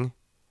shunting,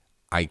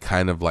 I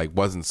kind of like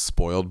wasn't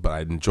spoiled, but I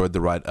enjoyed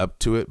the ride up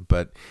to it.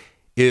 But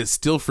it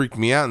still freaked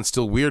me out and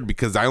still weird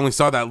because I only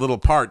saw that little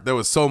part. There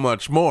was so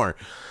much more.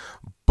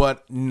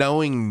 But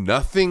knowing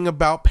nothing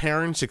about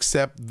Parents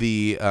except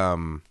the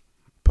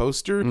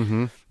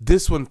poster,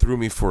 this one threw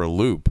me for a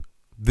loop.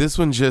 This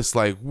one just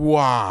like,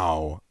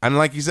 wow. And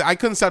like you said, I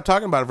couldn't stop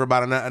talking about it for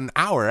about an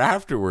hour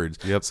afterwards.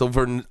 Yep.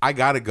 So I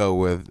got to go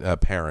with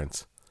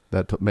Parents.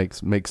 That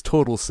makes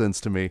total sense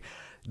to me.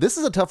 This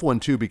is a tough one,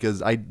 too,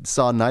 because I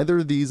saw neither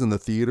of these in the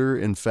theater.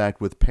 In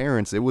fact, with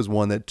Parents, it was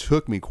one that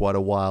took me quite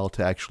a while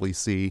to actually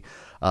see.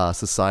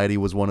 Society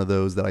was one of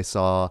those that I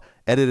saw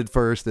edited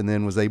first and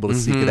then was able to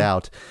seek it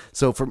out.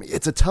 So for me,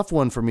 it's a tough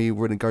one for me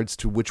with regards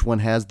to which one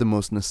has the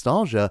most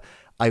nostalgia.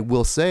 I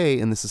will say,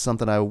 and this is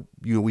something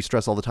we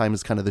stress all the time,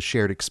 is kind of the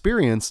shared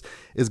experience,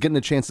 is getting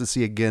a chance to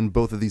see again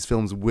both of these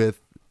films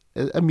with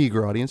a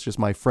meager audience, just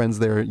my friends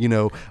there. You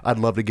know, I'd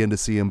love again to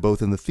see them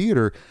both in the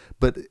theater,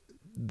 but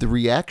the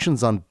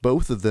reactions on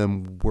both of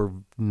them were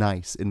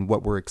nice in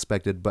what were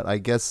expected. But I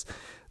guess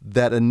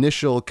that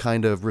initial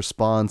kind of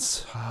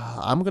response,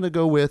 I'm actually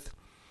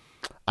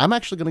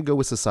going to go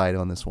with Society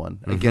on this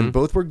one. Again,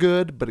 both were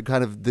good, but it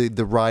kind of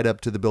the ride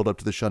up to the build up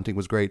to the shunting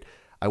was great.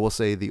 I will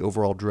say the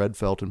overall dread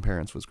felt in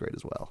Parents was great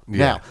as well. Yeah.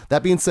 Now,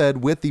 that being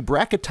said, with the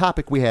bracket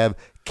topic, we have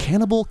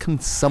cannibal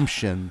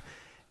consumption.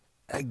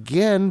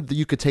 Again,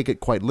 you could take it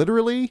quite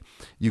literally.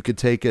 You could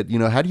take it,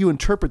 how do you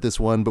interpret this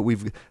one? But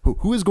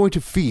who is going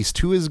to feast?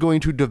 Who is going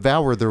to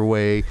devour their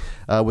way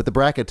with the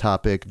bracket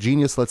topic?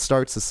 Genius, let's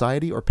start,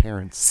 Society or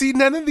Parents? See,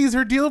 none of these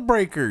are deal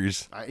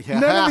breakers.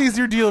 None of these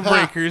are deal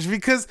breakers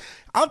because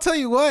I'll tell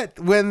you what,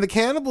 when the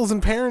cannibals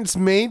and Parents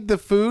made the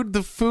food,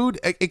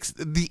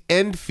 the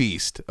end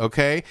feast,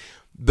 okay?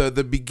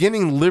 The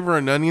beginning liver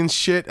and onions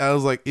shit, I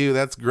was like, ew,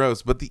 that's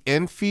gross. But the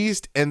end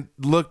feast and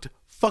looked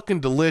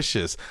fucking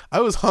delicious. I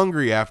was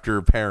hungry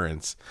after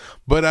Parents,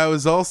 but I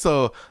was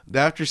also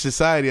after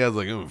Society. I was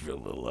like, I'm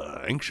feeling a little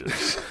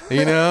anxious,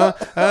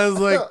 I was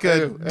like,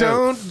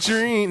 don't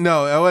dream.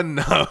 No, I wasn't.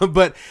 No,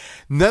 but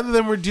none of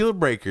them were deal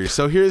breakers.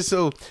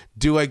 So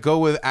do I go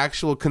with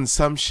actual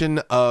consumption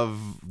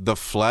of the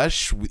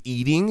flesh,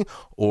 eating,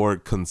 or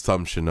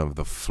consumption of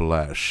the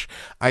flesh?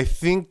 I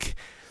think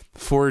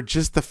for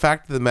just the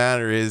fact of the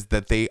matter is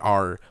that they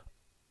are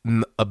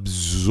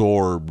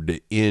absorbed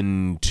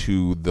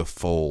into the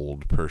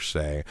fold per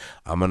se.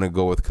 I'm gonna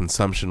go with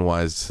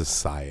consumption-wise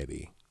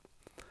Society.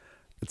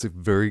 It's a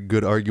very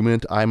good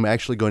argument. I'm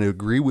actually going to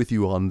agree with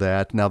you on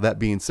that. Now, that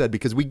being said,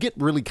 because we get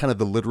really kind of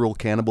the literal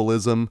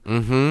cannibalism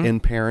in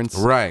Parents,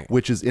 right?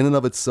 Which is in and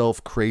of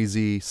itself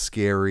crazy,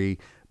 scary.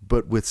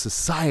 But with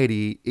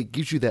Society, it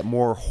gives you that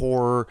more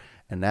horror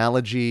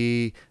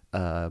analogy.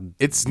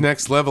 It's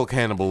next level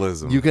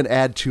cannibalism. You can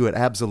add to it,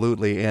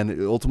 absolutely.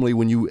 And ultimately,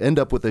 when you end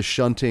up with a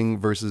shunting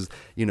versus,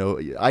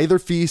 either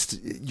feast,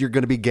 you're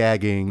going to be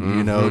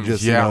gagging,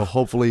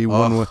 hopefully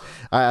one.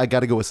 I got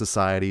to go with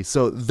Society.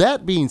 So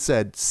that being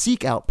said,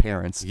 seek out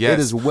Parents. Yes. It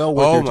is well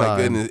worth your time. Oh my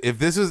goodness. If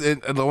this was,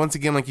 once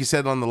again, like you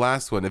said on the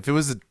last one, if it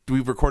was, we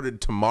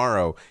recorded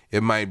tomorrow,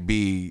 it might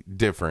be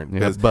different.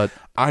 Yeah, but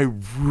I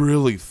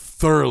really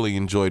thoroughly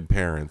enjoed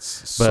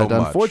Parents so much.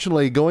 But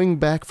unfortunately, going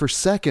back for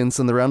seconds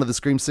in the round of the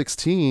Scream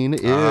 16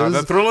 is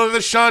the thrill of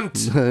the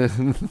shunt.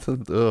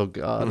 Oh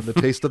God, the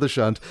taste of the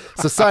shunt.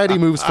 Society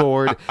moves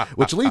forward,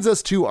 which leads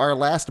us to our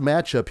last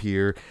matchup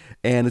here.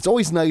 And it's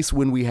always nice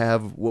when we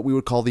have what we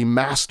would call the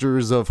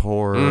masters of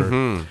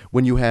horror,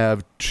 when you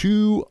have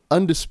two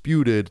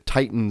undisputed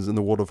titans in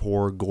the world of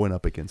horror going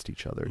up against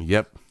each other.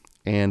 Yep.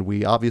 And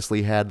we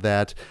obviously had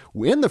that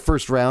in the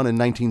first round in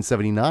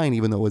 1979,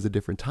 even though it was a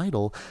different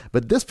title.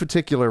 But this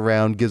particular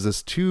round gives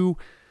us two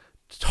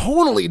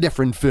totally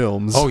different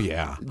films. Oh,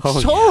 yeah.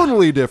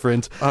 Totally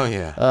different. Oh,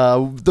 yeah.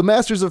 The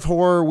Masters of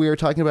Horror we are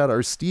talking about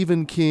are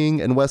Stephen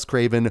King and Wes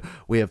Craven.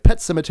 We have Pet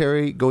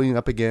Sematary going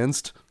up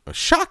against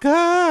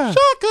Shaka.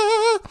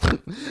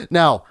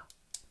 Now,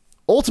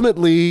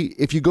 ultimately,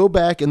 if you go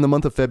back in the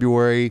month of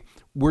February,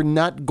 we're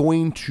not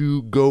going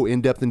to go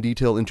in depth and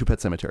detail into Pet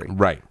Sematary.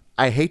 Right.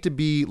 I hate to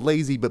be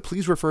lazy, but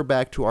please refer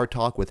back to our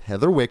talk with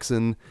Heather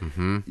Wixon.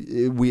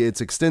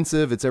 It's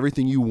extensive. It's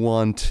everything you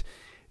want.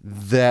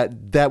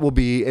 that will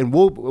be, and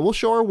we'll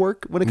show our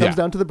work when it comes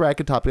down to the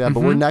bracket topic,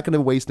 but we're not going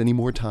to waste any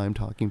more time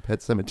talking Pet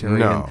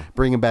Sematary and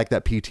bringing back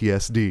that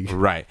PTSD.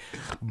 Right,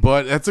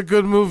 but that's a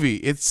good movie.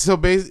 It's so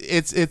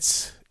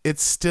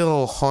it's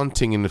still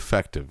haunting and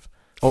effective.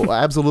 Oh,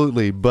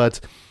 absolutely. But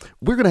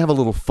we're going to have a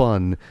little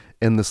fun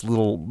in this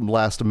little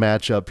last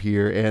matchup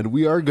here, and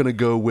we are going to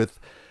go with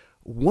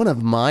one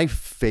of my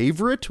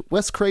favorite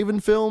Wes Craven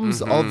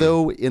films,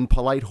 although in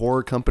polite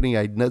horror company,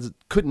 I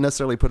couldn't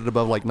necessarily put it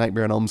above like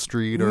Nightmare on Elm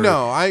Street. Or,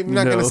 no, I'm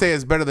not going to say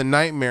it's better than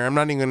Nightmare. I'm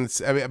not even going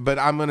to, but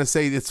I'm going to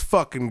say it's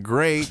fucking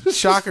great.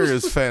 Shocker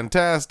is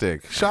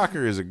fantastic.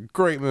 Shocker is a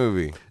great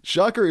movie.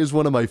 Shocker is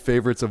one of my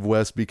favorites of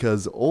Wes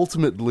because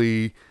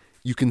ultimately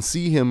you can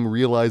see him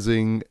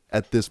realizing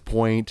at this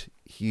point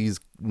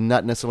he's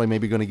not necessarily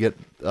maybe going to get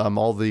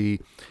all the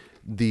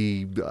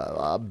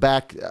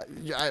back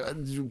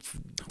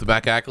the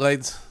back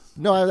accolades.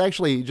 No,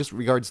 actually, just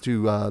regards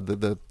to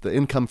the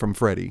income from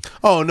Freddy.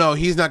 Oh no,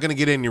 he's not going to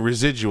get any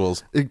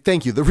residuals.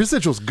 Thank you. The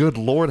residuals, good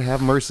Lord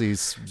have mercy,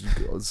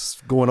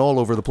 it's going all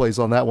over the place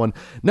on that one.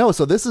 No,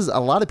 so this is, a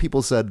lot of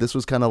people said this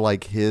was kind of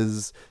like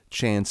his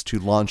chance to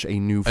launch a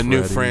new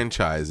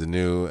franchise, a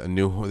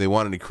new. They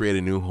wanted to create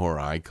a new horror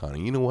icon.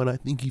 And you know what? I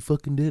think he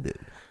fucking did it.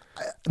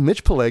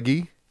 Mitch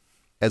Pileggi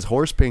as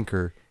Horace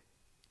Pinker.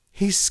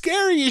 He's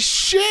scary as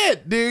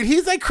shit, dude.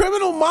 He's like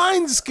Criminal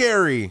Minds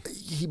scary.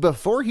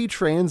 Before he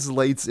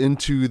translates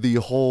into the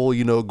whole,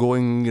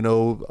 going,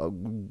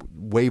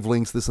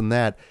 wavelengths, this and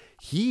that,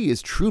 he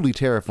is truly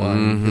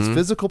terrifying. His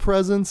physical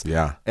presence.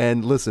 Yeah.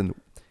 And listen.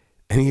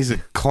 And he's a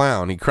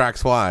clown. He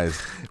cracks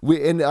wise.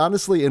 And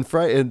honestly, in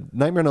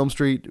Nightmare on Elm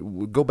Street,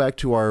 go back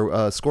to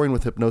our Scoring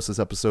with Hypnosis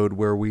episode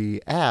where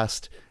we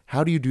asked,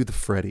 how do you do the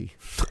Freddy?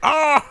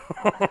 Oh!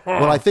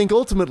 Well, I think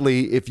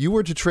ultimately, if you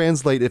were to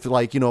translate, if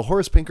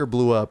Horace Pinker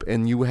blew up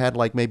and you had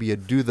like maybe a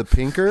do the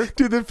Pinker.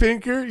 Do the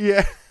Pinker?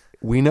 Yeah.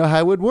 We know how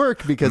it would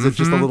work because it's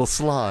just a little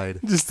slide.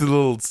 Just a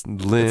little It's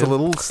a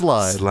little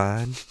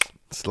slide.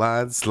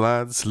 Slide,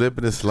 slip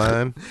and a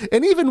slide.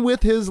 And even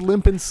with his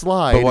limp and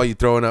slide. But while you're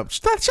throwing up,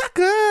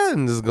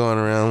 shotgun, just going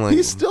around like.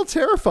 He's still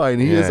terrifying.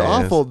 He is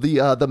awful.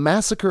 The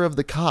massacre of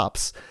the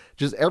cops,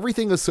 just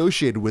everything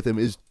associated with him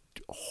is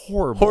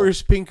horrible.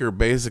 Horace Pinker,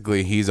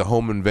 basically, he's a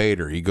home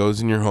invader. He goes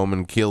in your home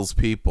and kills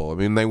people. I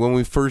mean, like when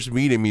we first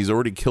meet him, he's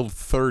already killed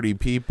 30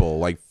 people,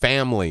 like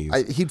families.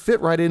 He'd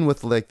fit right in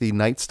with like the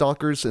Night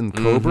Stalkers and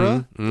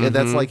Cobra, and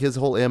that's like his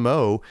whole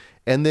MO.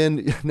 And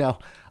then now,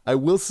 I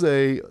will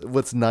say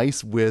what's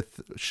nice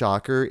with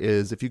Shocker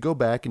is if you go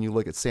back and you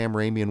look at Sam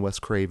Raimi and Wes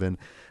Craven,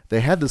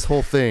 they had this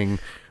whole thing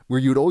where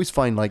you would always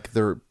find like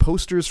their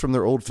posters from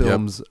their old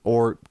films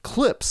or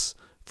clips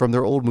from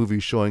their old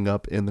movies showing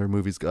up in their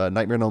movies.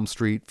 Nightmare on Elm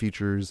Street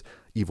features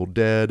Evil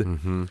Dead.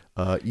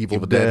 Evil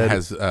Dead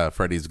has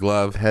Freddy's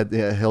glove.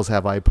 Hills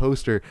Have Eye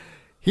poster.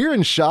 Here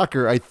in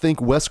Shocker, I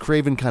think Wes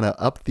Craven kind of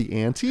upped the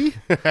ante.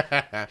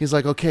 He's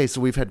like, okay,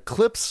 so we've had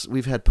clips,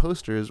 we've had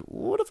posters.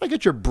 What if I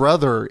get your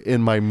brother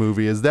in my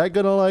movie? Is that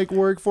going to like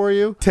work for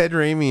you? Ted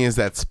Raimi is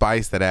that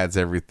spice that adds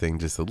everything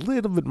just a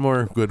little bit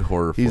more good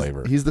horror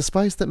flavor. He's the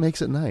spice that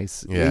makes it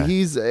nice. Yeah.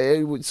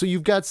 So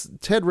you've got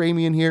Ted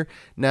Raimi in here.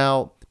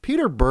 Now,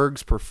 Peter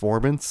Berg's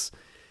performance,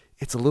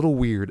 it's a little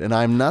weird, and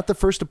I'm not the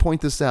first to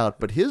point this out,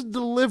 but his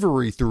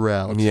delivery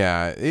throughout.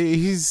 Yeah,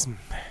 he's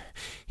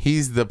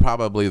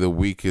probably the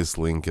weakest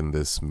link in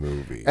this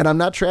movie. And I'm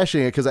not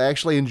trashing it because I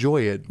actually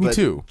enjoy it. Me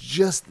too.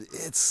 Just,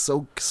 it's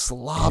so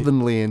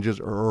slovenly and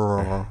just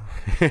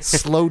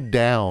slowed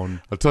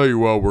down. I'll tell you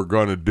what we're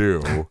going to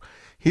do.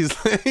 He's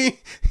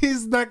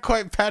not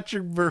quite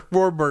Patrick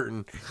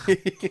Warburton.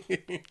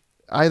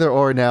 Either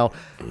or. Now,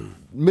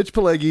 Mitch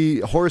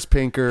Pileggi, Horace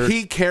Pinker.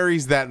 He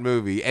carries that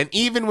movie. And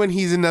even when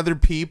he's in other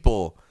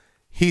people,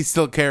 he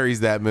still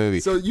carries that movie.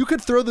 So you could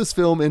throw this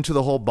film into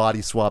the whole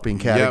body swapping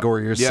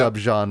category or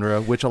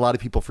subgenre, which a lot of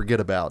people forget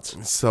about.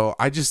 So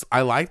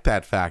I like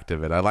that fact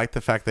of it. I like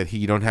the fact that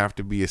you don't have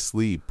to be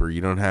asleep or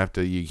you don't have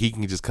to, he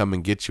can just come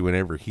and get you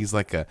whenever. He's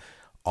like a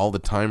all the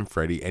time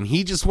Freddy, and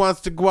he just wants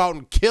to go out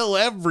and kill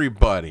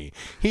everybody.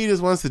 He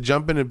just wants to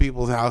jump into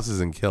people's houses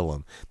and kill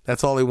them.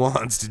 That's all he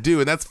wants to do,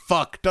 and that's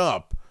fucked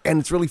up. And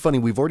it's really funny.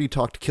 We've already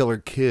talked Killer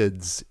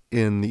Kids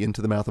in the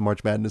Into the Mouth of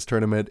March Madness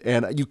tournament,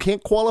 and you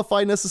can't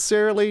qualify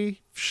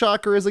necessarily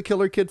Shocker as a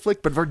killer kid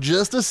flick, but for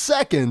just a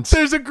second,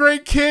 there's a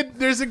great kid.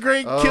 There's a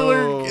great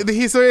killer.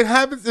 So it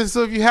happens.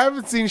 So if you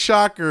haven't seen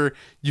Shocker,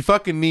 you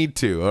fucking need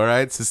to. All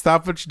right. So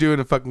stop what you're doing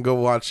and fucking go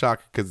watch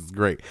Shocker because it's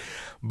great.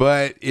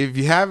 But if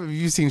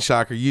you've seen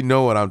Shocker, you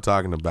know what I'm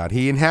talking about.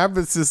 He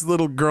inhabits this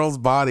little girl's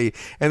body,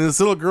 and this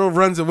little girl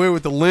runs away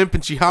with a limp,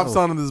 and she hops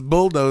onto this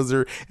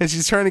bulldozer, and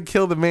she's trying to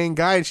kill the main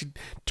guy, and she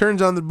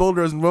turns on the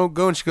bulldozer and won't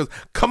go, and she goes,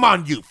 "Come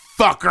on, you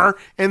fucker!"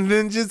 And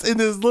then just in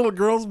this little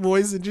girl's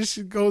voice, and just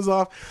she goes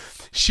off.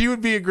 She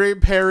would be a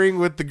great pairing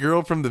with the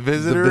girl from The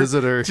Visitor. The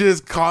Visitor.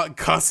 Just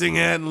cussing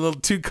at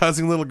two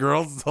cussing little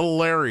girls. It's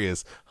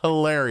hilarious.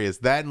 hilarious.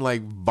 That and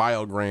like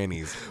vile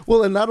grannies.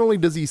 Well, and not only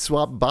does he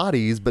swap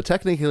bodies, but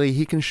technically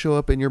he can show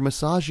up in your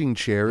massaging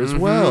chair as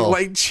well.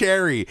 Like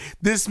Cherry.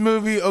 This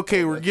movie,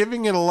 okay, we're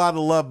giving it a lot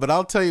of love, but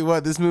I'll tell you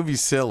what, this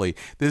movie's silly.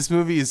 This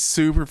movie is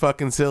super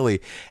fucking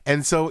silly.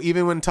 And so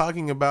even when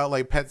talking about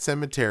like Pet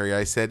Sematary,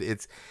 I said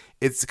it's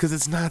because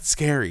it's not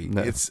scary.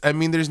 No.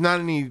 There's not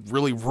any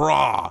really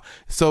raw.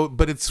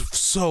 But it's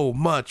so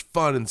much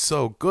fun and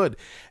so good.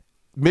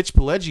 Mitch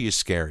Pileggi is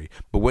scary,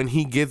 but when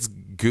he gets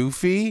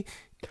goofy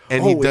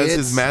and he does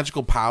his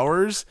magical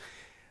powers,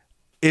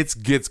 it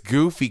gets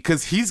goofy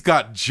because he's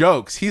got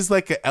jokes. He's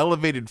like an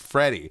elevated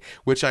Freddy,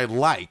 which I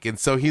like. And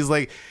so he's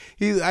like,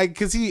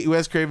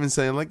 Wes Craven's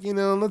saying like,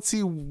 let's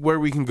see where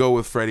we can go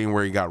with Freddy and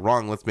where he got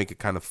wrong. Let's make it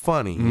kind of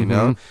funny, you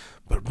know?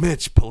 But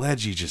Mitch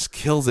Pileggi just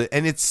kills it.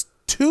 And it's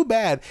too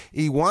bad.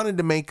 He wanted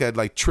to make a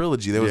like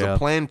trilogy. There was a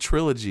planned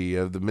trilogy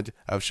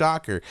of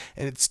Shocker,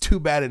 and it's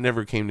too bad it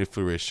never came to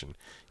fruition.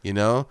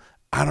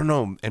 I don't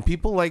know. And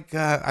people like,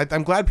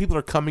 I'm glad people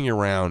are coming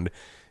around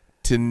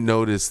to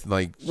notice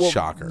like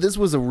Shocker. This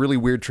was a really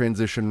weird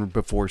transition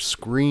before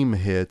Scream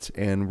hit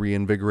and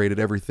reinvigorated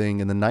everything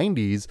in the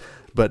 90s.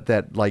 But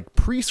that like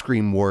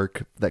pre-Scream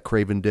work that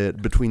Craven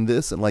did between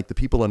this and like The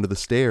People Under the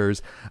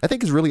Stairs, I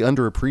think is really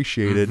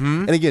underappreciated.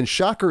 And again,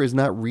 Shocker is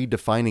not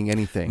redefining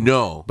anything.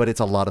 No. But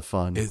it's a lot of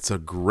fun. It's a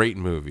great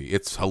movie.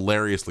 It's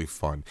hilariously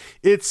fun.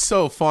 It's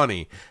so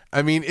funny.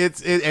 I mean,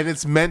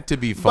 it's meant to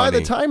be funny. By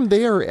the time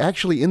they are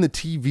actually in the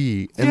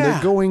TV and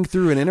they're going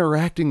through and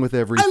interacting with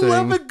everything.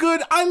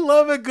 I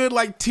love a good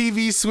like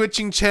TV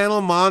switching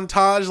channel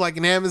montage, like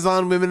an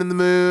Amazon Women in the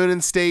Moon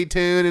and Stay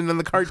Tuned and then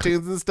the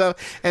cartoons and stuff.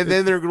 And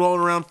then they're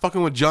rolling around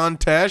fucking with John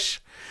Tesh.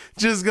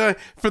 Just going,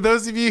 for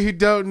those of you who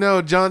don't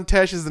know, John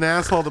Tesh is an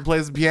asshole that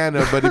plays the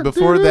piano, but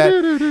before that,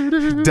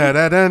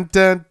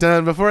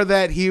 before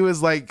that, he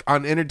was like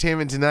on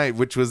Entertainment Tonight,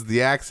 which was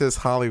the Access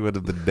Hollywood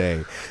of the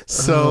day.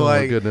 So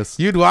goodness.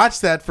 You'd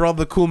watch that for all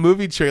the cool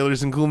movie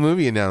trailers and cool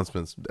movie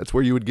announcements. That's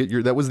where you would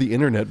get that was the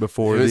internet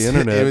before the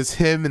internet. It was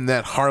him and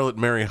that harlot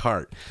Mary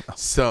Hart.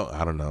 So,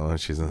 I don't know.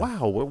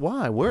 Wow,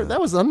 why?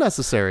 That was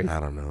unnecessary. I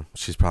don't know.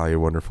 She's probably a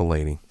wonderful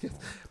lady.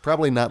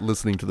 Probably not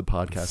listening to the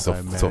podcast, I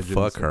imagine. So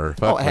fuck her.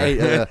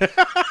 Hey,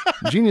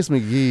 Genius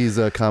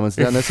McGee's comments,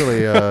 not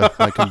necessarily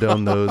I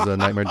condone those.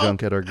 Nightmare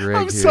Junkhead are great.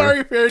 I'm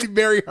sorry for any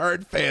Mary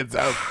Hart fans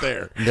out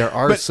there. There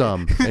are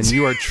some, and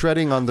you are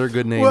treading on their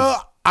good names.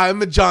 Well,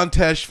 I'm a John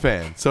Tesh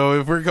fan, so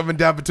if we're coming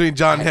down between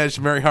John Tesh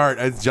and Mary Hart,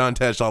 it's John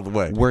Tesh all the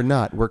way. We're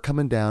not. We're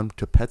coming down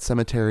to Pet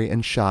Sematary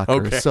and Shocker.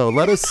 Okay. So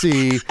let us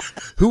see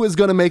who is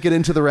going to make it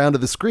into the round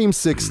of the Scream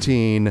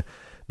 16.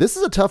 This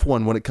is a tough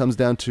one when it comes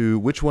down to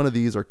which one of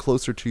these are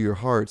closer to your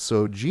heart.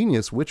 So,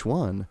 Genius, which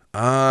one?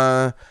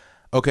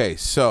 Okay,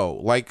 so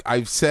like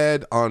I've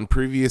said on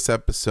previous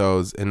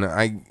episodes, and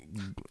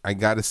I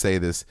got to say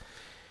this,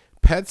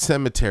 Pet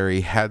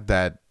Sematary had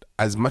that,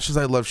 as much as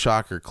I love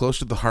Shocker, close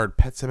to the heart,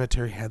 Pet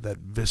Sematary had that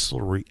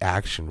visceral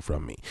reaction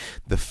from me.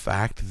 The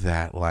fact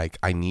that like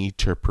I need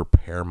to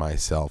prepare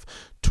myself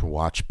to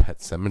watch Pet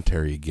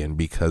Sematary again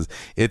because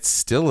it's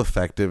still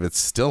effective, it's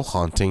still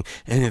haunting,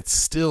 and it's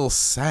still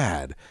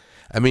sad.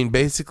 I mean,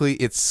 basically,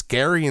 it's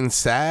scary and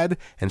sad,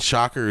 and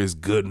Shocker is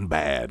good and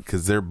bad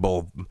because they're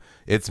both,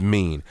 it's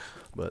mean.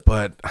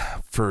 But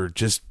for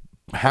just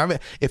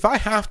if I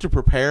have to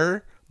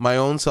prepare my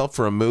own self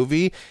for a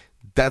movie,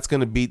 that's going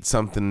to be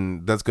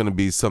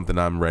something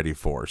I'm ready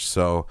for.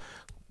 So,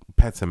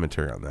 Pet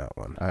Sematary on that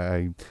one.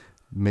 I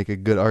make a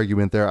good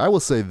argument there. I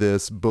will say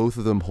this, both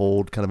of them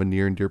hold kind of a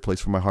near and dear place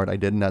for my heart. I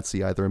did not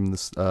see either in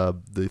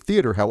the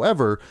theater.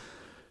 However,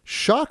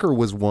 Shocker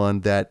was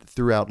one that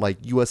throughout like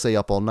USA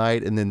Up All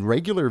Night and then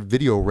regular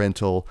video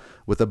rental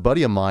with a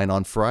buddy of mine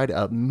on Friday,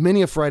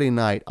 many a Friday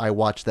night, I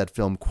watched that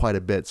film quite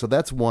a bit. So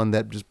that's one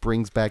that just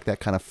brings back that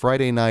kind of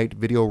Friday night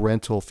video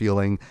rental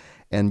feeling.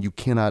 And you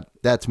cannot,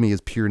 that to me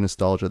is pure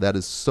nostalgia. That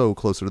is so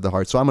closer to the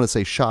heart. So I'm going to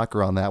say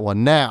Shocker on that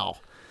one. Now,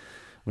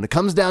 when it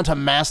comes down to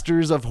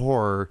Masters of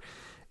Horror,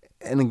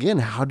 and again,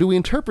 how do we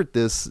interpret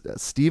this?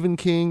 Stephen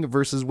King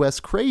versus Wes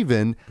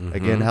Craven. Mm-hmm.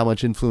 Again, how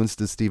much influence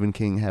does Stephen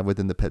King have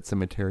within the Pet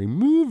Sematary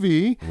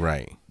movie?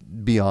 Right.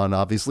 Beyond,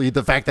 obviously,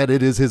 the fact that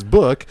it is his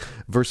book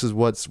versus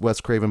what's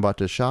Wes Craven brought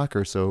to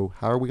Shocker. So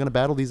how are we going to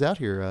battle these out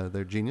here,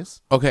 there,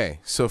 Genius?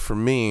 Okay, so for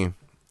me,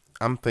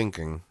 I'm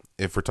thinking,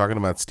 if we're talking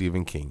about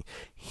Stephen King,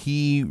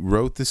 he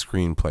wrote the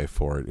screenplay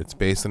for it. It's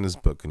based on his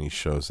book, and he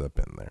shows up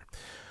in there.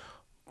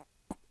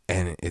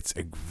 And it's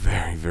a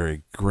very,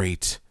 very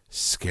great,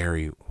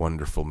 scary,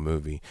 wonderful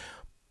movie.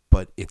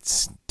 But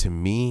to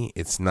me,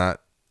 it's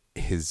not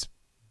his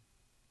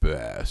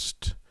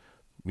best.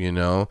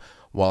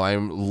 While I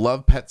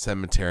love Pet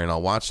Sematary and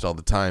I'll watch it all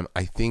the time,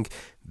 I think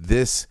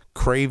this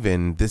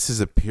Craven, this is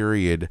a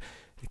period,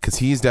 because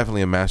he's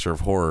definitely a master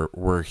of horror,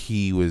 where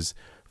he was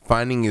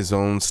finding his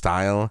own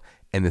style,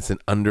 and it's an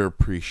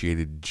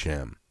underappreciated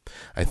gem.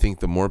 I think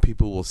the more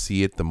people will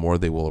see it, the more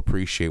they will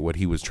appreciate what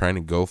he was trying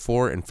to go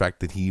for. In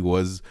fact, that he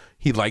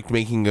liked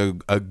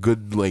making a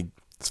good, like,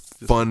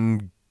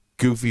 fun,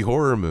 goofy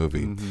horror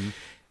movie. Mm-hmm.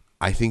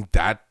 I think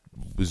that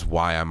was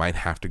why I might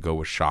have to go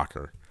with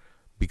Shocker,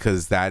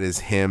 because that is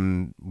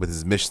him with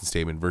his mission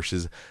statement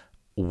versus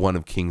one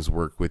of King's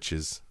work, which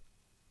is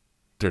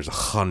there's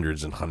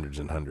hundreds and hundreds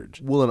and hundreds.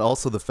 Well, and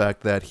also the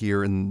fact that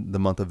here in the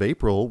month of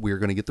April, we're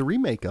going to get the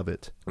remake of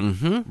it.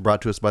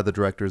 Brought to us by the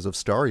directors of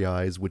Starry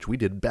Eyes, which we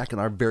did back in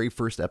our very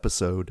first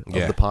episode of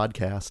the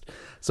podcast.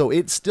 So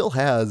it still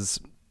has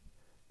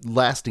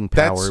lasting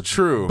power. That's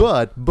true.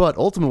 But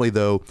ultimately,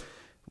 though,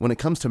 when it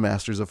comes to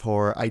Masters of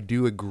Horror, I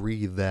do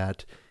agree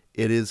that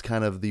it is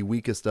kind of the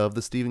weakest of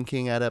the Stephen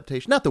King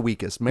adaptation. Not the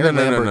weakest. Mary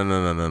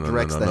Lambert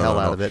directs the hell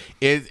out of it.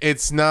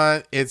 It's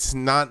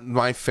not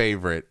my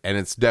favorite, and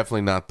it's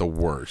definitely not the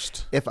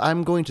worst. If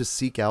I'm going to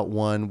seek out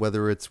one,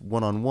 whether it's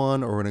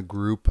one-on-one or in a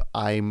group,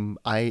 I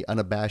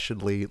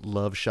unabashedly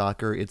love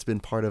Shocker. It's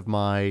been part of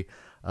my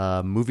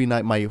movie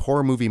night, my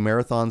horror movie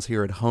marathons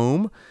here at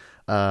home.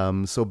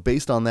 So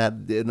based on that,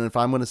 and if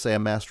I'm going to say a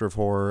master of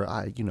horror,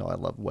 I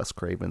love Wes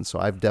Craven, so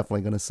I'm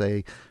definitely going to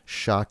say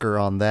Shocker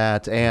on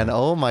that. And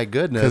oh my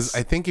goodness, because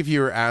I think if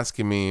you asked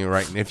me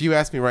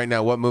right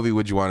now, what movie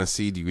would you want to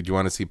see? Would you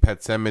want to see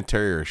Pet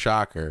Sematary or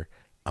Shocker?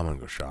 I'm gonna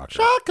go Shocker.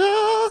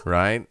 Shocker,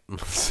 right?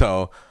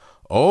 So,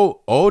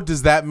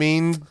 does that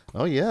mean?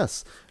 Oh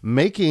yes,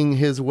 making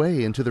his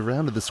way into the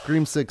round of the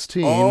Scream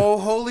 16. Oh,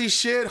 holy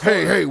shit!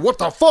 Hey, what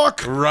the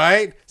fuck?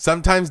 Right?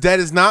 Sometimes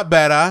dead is not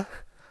better.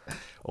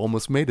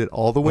 Almost made it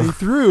all the way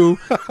through.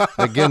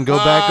 Again, go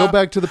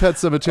back to the Pet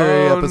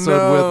Sematary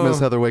episode with Miss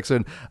Heather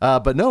Wixon.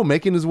 But no,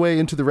 making his way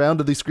into the round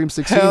of the Scream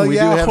 16. Hell we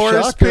yeah, do have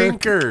Horace Shocker.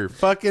 Pinker.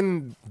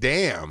 Fucking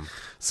damn.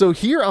 So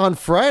here on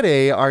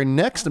Friday, our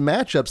next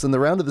matchups in the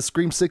round of the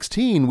Scream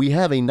 16, we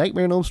have a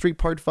Nightmare on Elm Street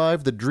Part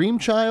 5, The Dream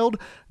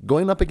Child,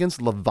 going up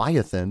against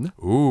Leviathan.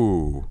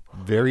 Ooh.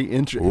 Very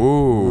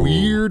interesting.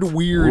 Weird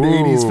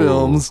 80s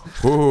films.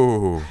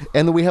 Ooh.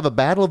 And then we have a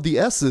Battle of the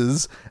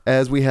S's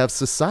as we have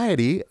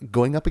Society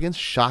going up against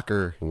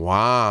Shocker.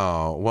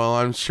 Wow. Well,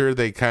 I'm sure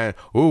they kind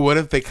of... Ooh, what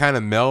if they kind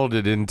of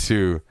melded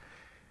into...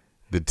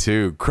 the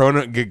two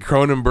get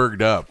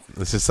Cronenberged up,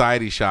 the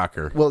Society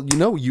Shocker. Well,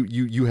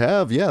 you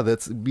have,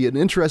 that's be an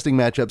interesting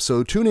matchup.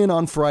 So tune in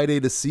on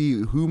Friday to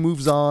see who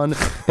moves on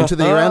into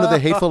the round of the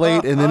Hateful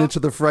Eight and then into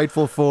the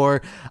Frightful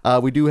Four.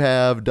 We do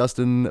have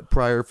Dustin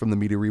Pryor from the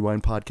Media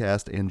Rewind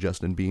podcast and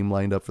Justin Beam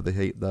lined up for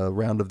the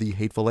round of the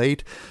Hateful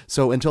Eight.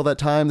 So until that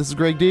time, this is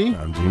Greg D.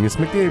 I'm Genius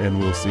McDavid,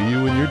 and we'll see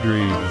you in your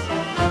dreams.